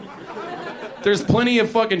Khan. There's plenty of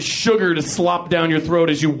fucking sugar to slop down your throat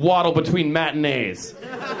as you waddle between matinees.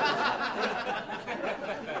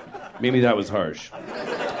 Maybe that was harsh.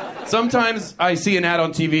 Sometimes I see an ad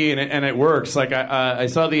on TV and it works. Like I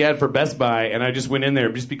saw the ad for Best Buy and I just went in there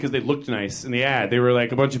just because they looked nice in the ad. They were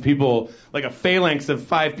like a bunch of people, like a phalanx of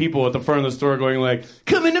 5 people at the front of the store going like,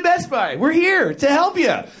 "Come into Best Buy. We're here to help you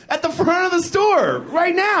at the front of the store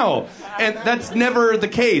right now." And that's never the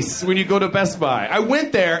case when you go to Best Buy. I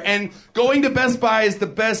went there, and going to Best Buy is the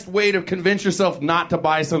best way to convince yourself not to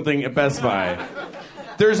buy something at Best Buy.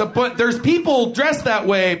 There's people dressed that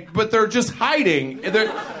way, but they're just hiding.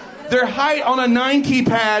 They're high on a 9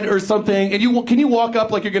 keypad or something, and can you walk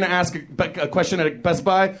up like you're going to ask a question at Best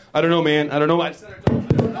Buy? "I don't know, man. I don't know."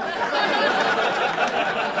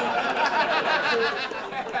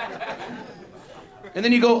 And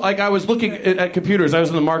then you go, like, I was looking at computers. I was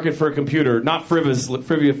in the market for a computer, not frivolous,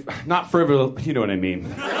 you know what I mean.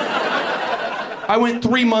 I went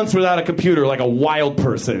 3 months without a computer like a wild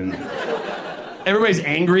person. Everybody's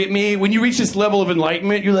angry at me. When you reach this level of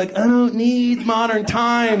enlightenment, you're like, "I don't need modern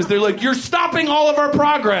times." They're like, "You're stopping all of our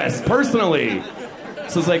progress, personally.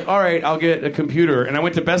 So it's like, all right, I'll get a computer. And I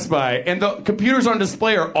went to Best Buy, and the computers on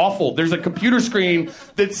display are awful. There's a computer screen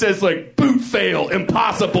that says, like, boot fail,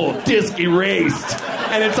 impossible, disk erased.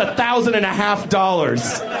 And it's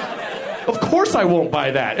 $1,500. Of course I won't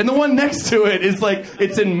buy that. And the one next to it is like,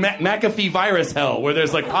 it's in McAfee virus hell, where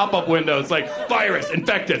there's like pop-up windows like, virus,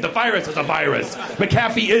 infected, the virus is a virus.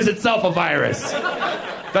 McAfee is itself a virus.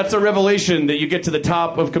 That's a revelation that you get to the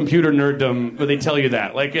top of computer nerddom where they tell you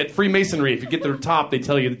that. Like at Freemasonry, if you get to the top, they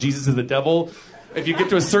tell you that Jesus is the devil. If you get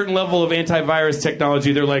to a certain level of antivirus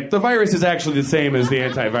technology, they're like, the virus is actually the same as the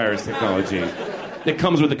antivirus technology. It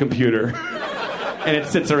comes with a computer. And it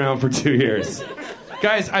sits around for 2 years.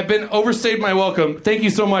 Guys, I've been overstayed my welcome. Thank you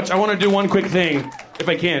so much. I want to do one quick thing, if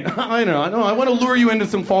I can. I know. I want to lure you into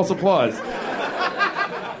some false applause.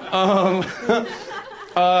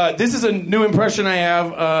 This is a new impression I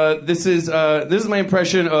have. This is my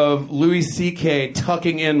impression of Louis C.K.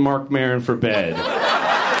 tucking in Marc Maron for bed.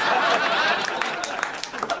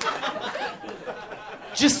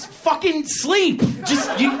 Just fucking sleep.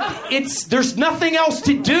 There's nothing else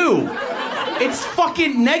to do. It's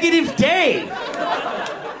fucking negative day.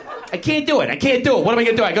 I can't do it. What am I going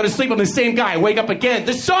to do? I go to sleep. I'm the same guy. I wake up again.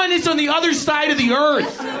 The sun is on the other side of the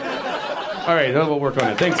earth. All right, we'll work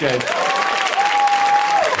on it. Thanks, guys.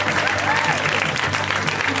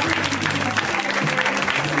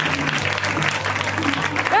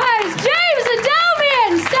 Guys, James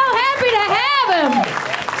Adomian! So happy to have him.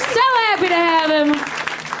 So happy to have him.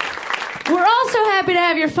 We're also happy to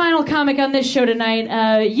have your final comic on this show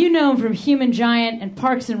tonight. You know him from Human Giant and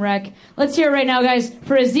Parks and Rec. Let's hear it right now, guys,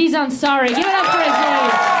 for Aziz Ansari. Give it up for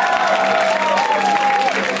Aziz.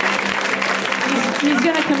 He's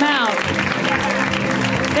gonna come out.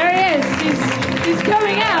 There he is. He's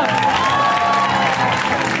coming out.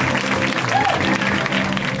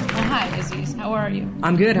 Oh, hi, Aziz. How are you?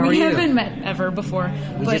 I'm good. How are you? We haven't met ever before.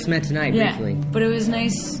 We just met tonight, briefly. But it was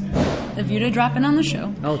nice of you to drop in on the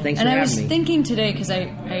show. Oh, thanks for having me. And I was thinking today, because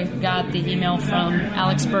I got the email from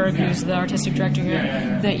Alex Berg, who's the artistic director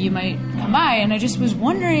here, that you might come by, and I just was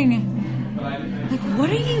wondering, like, what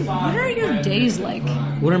are your days like?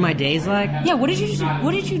 What are my days like? Yeah, what did you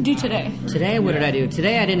do today? Today, what did I do?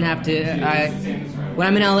 Today I didn't have to, when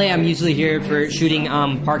I'm in LA, I'm usually here for shooting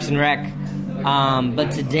Parks and Rec,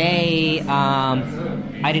 but today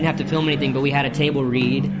I didn't have to film anything, but we had a table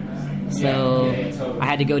read. So I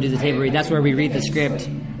had to go do the table read. That's where we read the script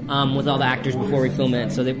with all the actors before we film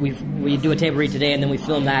it. So that we do a table read today, and then we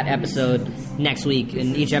film that episode next week.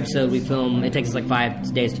 And each episode we film, it takes us like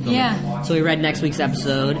 5 days to film it. So we read next week's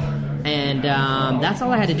episode, and that's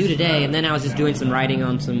all I had to do today. And then I was just doing some writing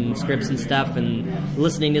on some scripts and stuff, and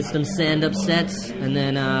listening to some stand-up sets. And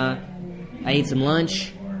then I ate some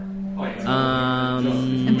lunch.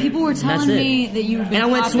 And people were telling me that you. And I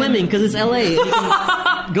went swimming because it's LA. You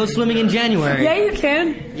can go swimming in January. Yeah, you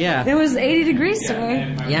can. Yeah. It was 80 degrees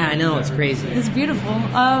today. Yeah, I know. It's crazy. It's beautiful.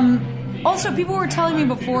 Also, people were telling me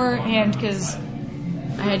beforehand, because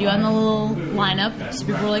I had you on the little lineup, so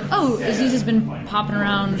people were like, oh, Aziz has been popping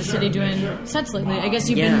around the city doing sets lately. I guess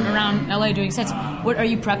you've been around LA doing sets. What, are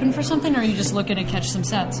you prepping for something, or are you just looking to catch some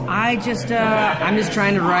sets? I'm just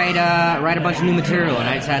trying to write a bunch of new material, and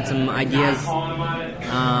I just had some ideas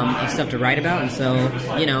of stuff to write about, and so,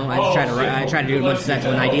 I try to do a bunch of sets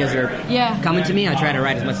when ideas are coming to me. I try to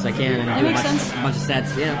write as much as I can and do a bunch of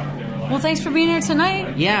sets. Yeah. Well, thanks for being here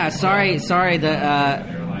tonight. Yeah. Sorry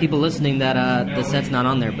that people listening that the set's not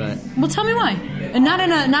on there, but well, tell me why. And not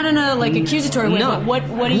in a like accusatory way. No. But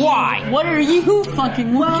what why? What are you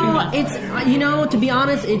fucking working on? Well, it's to be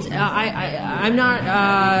honest, it's I'm not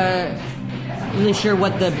really sure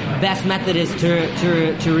what the best method is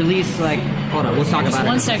to release. Like, hold on, we'll talk about it.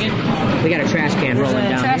 1 second. We got a trash can rolling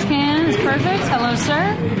down. Trash can is perfect. Hello,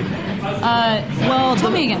 sir. Well,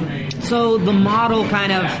 tell me again. So the model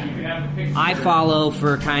kind of I follow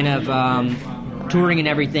for kind of touring and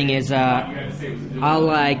everything is I'll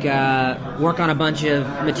work on a bunch of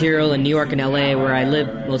material in New York and LA where I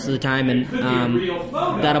live most of the time, and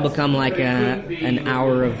that'll become like an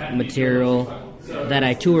hour of material that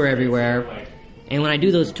I tour everywhere. And when I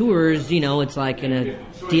do those tours, it's like in a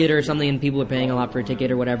theater or something, and people are paying a lot for a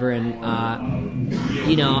ticket or whatever, and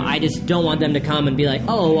I just don't want them to come and be like,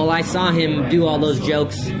 oh, well, I saw him do all those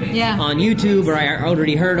jokes on YouTube, or I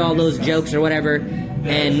already heard all those jokes or whatever.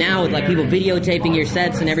 And now with like people videotaping your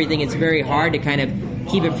sets and everything, it's very hard to kind of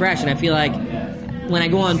keep it fresh. And I feel like when I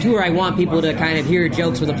go on tour, I want people to kind of hear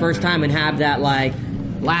jokes for the first time and have that like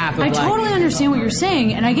laugh. I totally understand what you're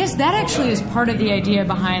saying, and I guess that actually is part of the idea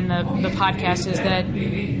behind the podcast, is that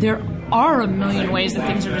there are a million ways that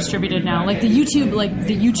things are distributed now. Like the YouTube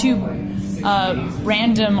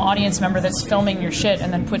random audience member that's filming your shit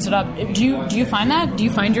and then puts it up. Do you find that? Do you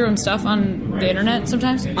find your own stuff on the internet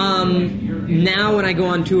sometimes? Now when I go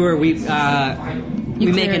on tour, we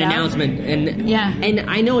make an announcement, and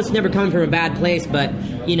I know it's never coming from a bad place, but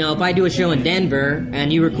if I do a show in Denver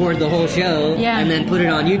and you record the whole show and then put it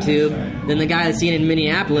on YouTube, then the guy that's seeing it in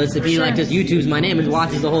Minneapolis, if he just YouTubes my name and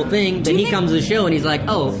watches the whole thing, then he comes to the show and he's like,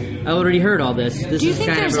 oh, I already heard all this. This is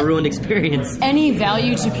kind of a ruined experience. Any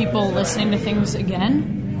value to people listening to things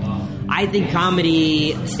again? I think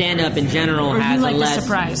comedy, stand-up in general, has less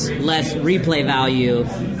replay value.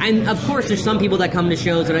 And, of course, there's some people that come to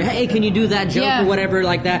shows that are like, hey, can you do that joke or whatever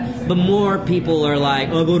like that? But more people are like,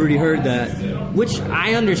 oh, I've already heard that. Which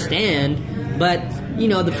I understand, but,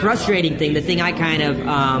 the frustrating thing, the thing I kind of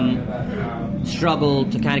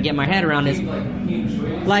struggle to kind of get my head around is,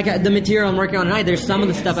 like, the material I'm working on tonight, there's some of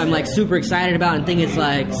the stuff I'm, like, super excited about and think it's,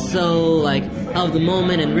 like, so, like, of the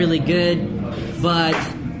moment and really good, but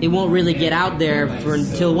it won't really get out there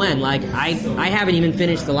until when? Like, I haven't even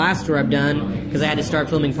finished the last tour I've done because I had to start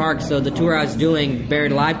filming Parks. So the tour I was doing,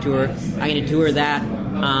 Buried Alive tour, I'm going to tour that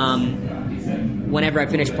whenever I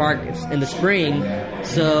finish Parks in the spring.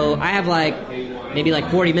 So I have maybe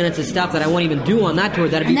 40 minutes of stuff that I won't even do on that tour.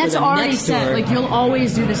 That'll be for the next tour. And that's already set. Like, you'll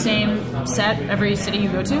always do the same set every city you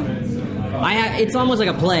go to? It's almost like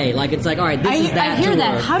a play. Like, it's like, all right, this is that I hear tour.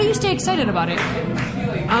 that. How do you stay excited about it?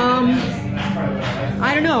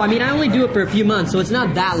 I don't know. I mean, I only do it for a few months, so it's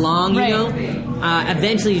not that long, you know?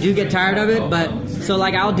 Eventually you do get tired of it, but so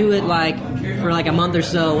I'll do it for a month or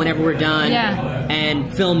so whenever we're done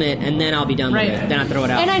and film it, and then I'll be done with it. Then I throw it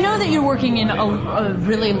out. And I know that you're working in a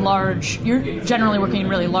really you're generally working in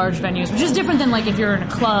really large venues, which is different than if you're in a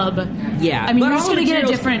club. Yeah. I mean, you're just going to get a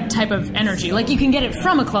different type of energy. Like, you can get it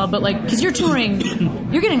from a club, but because you're touring,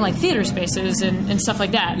 you're getting theater spaces and stuff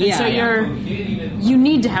like that. And so you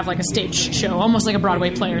need to have a stage show, almost like a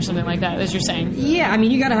Broadway play or something like that, as you're saying. Yeah, I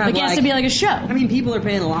mean, you got to have it has to be like a show. I mean, people are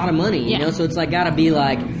paying a lot of money, you know, so it's got to be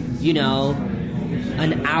an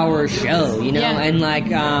hour show, and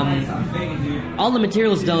all the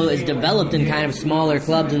materials though is developed in kind of smaller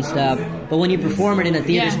clubs and stuff. But when you perform it in a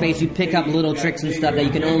theater space, you pick up little tricks and stuff that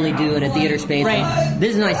you can only do in a theater space. Right.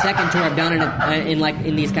 This is my second tour I've done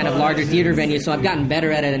in these kind of larger theater venues, so I've gotten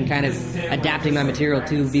better at it and kind of adapting my material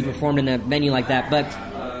to be performed in a venue like that. But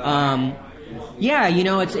I'll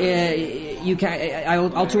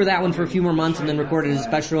tour that one for a few more months and then record it as a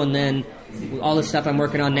special, and then all the stuff I'm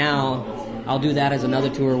working on now, I'll do that as another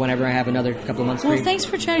tour whenever I have another couple of months free. Well, thanks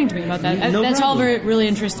for chatting to me about that. That's problem. all really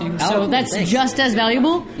interesting. So that's just as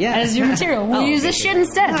valuable as your material. We'll use this shit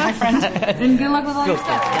instead, my friend. And good luck with all your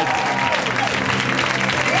stuff.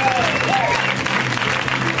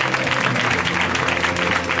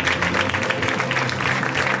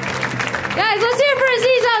 Guys, let's hear it for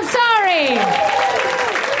Aziz Ansari.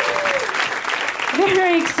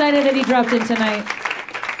 Very excited that he dropped in tonight.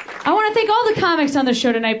 I want to thank all the comics on the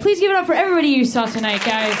show tonight. Please give it up for everybody you saw tonight,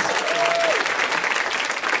 guys.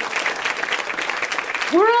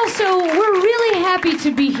 We're really happy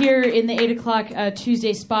to be here in the 8 o'clock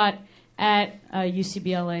Tuesday spot at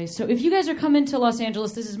UCBLA. So if you guys are coming to Los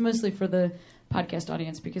Angeles, this is mostly for the podcast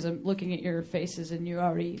audience because I'm looking at your faces and you're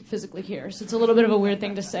already physically here. So it's a little bit of a weird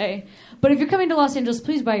thing to say. But if you're coming to Los Angeles,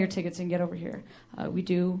 please buy your tickets and get over here. We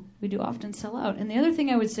do often sell out. And the other thing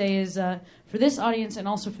I would say is for this audience and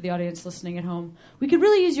also for the audience listening at home, we could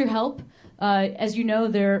really use your help. As you know,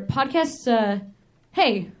 there are podcasts.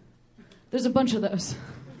 Hey, there's a bunch of those.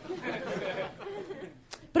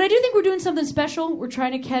 But I do think we're doing something special. We're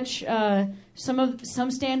trying to catch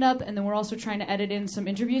some stand-up, and then we're also trying to edit in some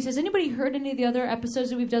interviews. Has anybody heard any of the other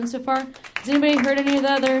episodes that we've done so far? Has anybody heard any of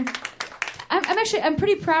the other? I'm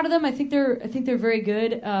pretty proud of them. I think they're very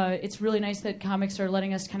good. It's really nice that comics are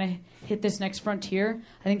letting us kind of hit this next frontier.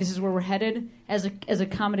 I think this is where we're headed as a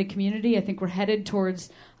comedy community. I think we're headed towards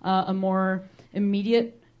a more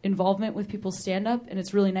immediate involvement with people's stand-up, and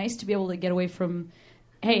it's really nice to be able to get away from,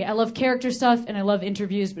 hey, I love character stuff and I love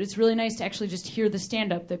interviews, but it's really nice to actually just hear the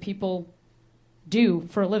stand-up that people do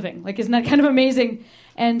for a living. Isn't that kind of amazing?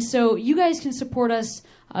 And so you guys can support us.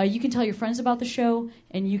 You can tell your friends about the show,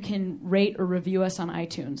 and you can rate or review us on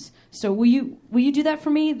iTunes. So will you do that for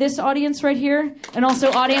me, this audience right here, and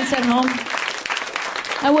also audience at home?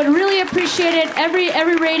 I would really appreciate it.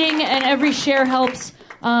 Every rating and every share helps.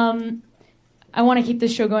 I want to keep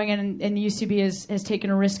this show going, and the UCB has taken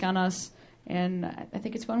a risk on us. And I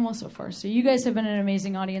think it's going well so far. So you guys have been an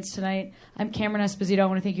amazing audience tonight. I'm Cameron Esposito. I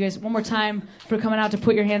want to thank you guys one more time for coming out to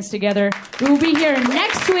put your hands together. We will be here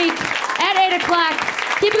next week at 8 o'clock.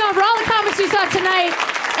 Keep it going for all the comics you saw tonight,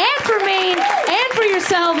 and for me, and for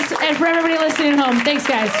yourselves, and for everybody listening at home. Thanks,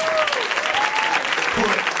 guys.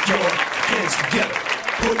 hands together.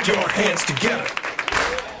 Put your hands together.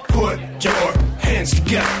 Put your hands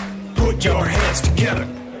together. Put your hands together.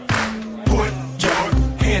 Put your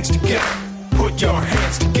hands together. Put your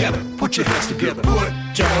hands together. Put your hands together.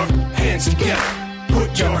 Put your hands together.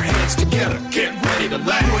 Put your hands together. Get ready to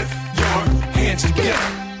laugh. Put your hands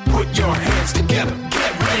together. Put your hands together.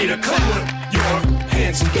 Get ready to clap. Put your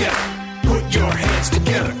hands together. Put your hands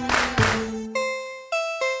together.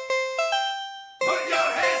 Put your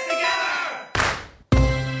hands together.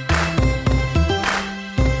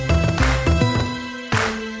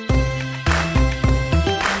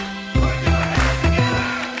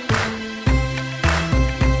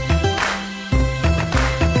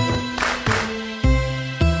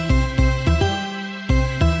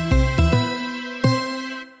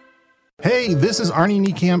 Hey, this is Arnie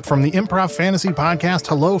Niekamp from the Improv Fantasy Podcast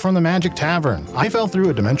Hello from the Magic Tavern. I fell through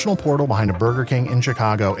a dimensional portal behind a Burger King in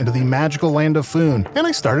Chicago into the magical land of Foon, and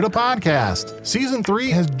I started a podcast. Season 3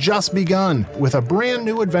 has just begun with a brand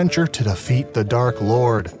new adventure to defeat the Dark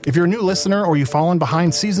Lord. If you're a new listener or you've fallen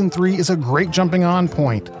behind, Season 3 is a great jumping on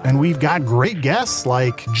point, and we've got great guests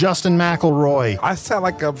like Justin McElroy. I sound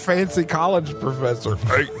like a fancy college professor.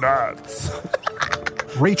 Take nuts.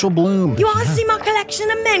 Rachel Bloom. You want to see my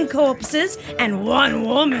collection of men corpses and one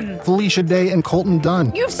woman? Felicia Day and Colton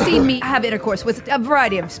Dunn. You've seen me have intercourse with a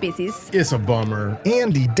variety of species. It's a bummer.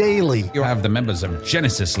 Andy Daly. You have the members of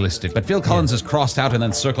Genesis listed, but Phil Collins is crossed out and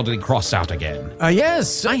then circled and crossed out again.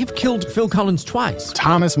 Yes, I have killed Phil Collins twice.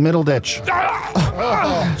 Thomas Middleditch.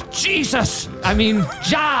 Jesus! I mean,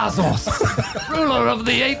 Jesus! Ruler of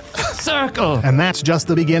the Eighth Circle! And that's just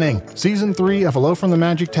the beginning. Season 3 of Hello from the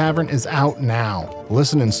Magic Tavern is out now.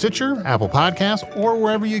 Listen in Stitcher, Apple Podcasts, or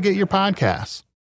wherever you get your podcasts.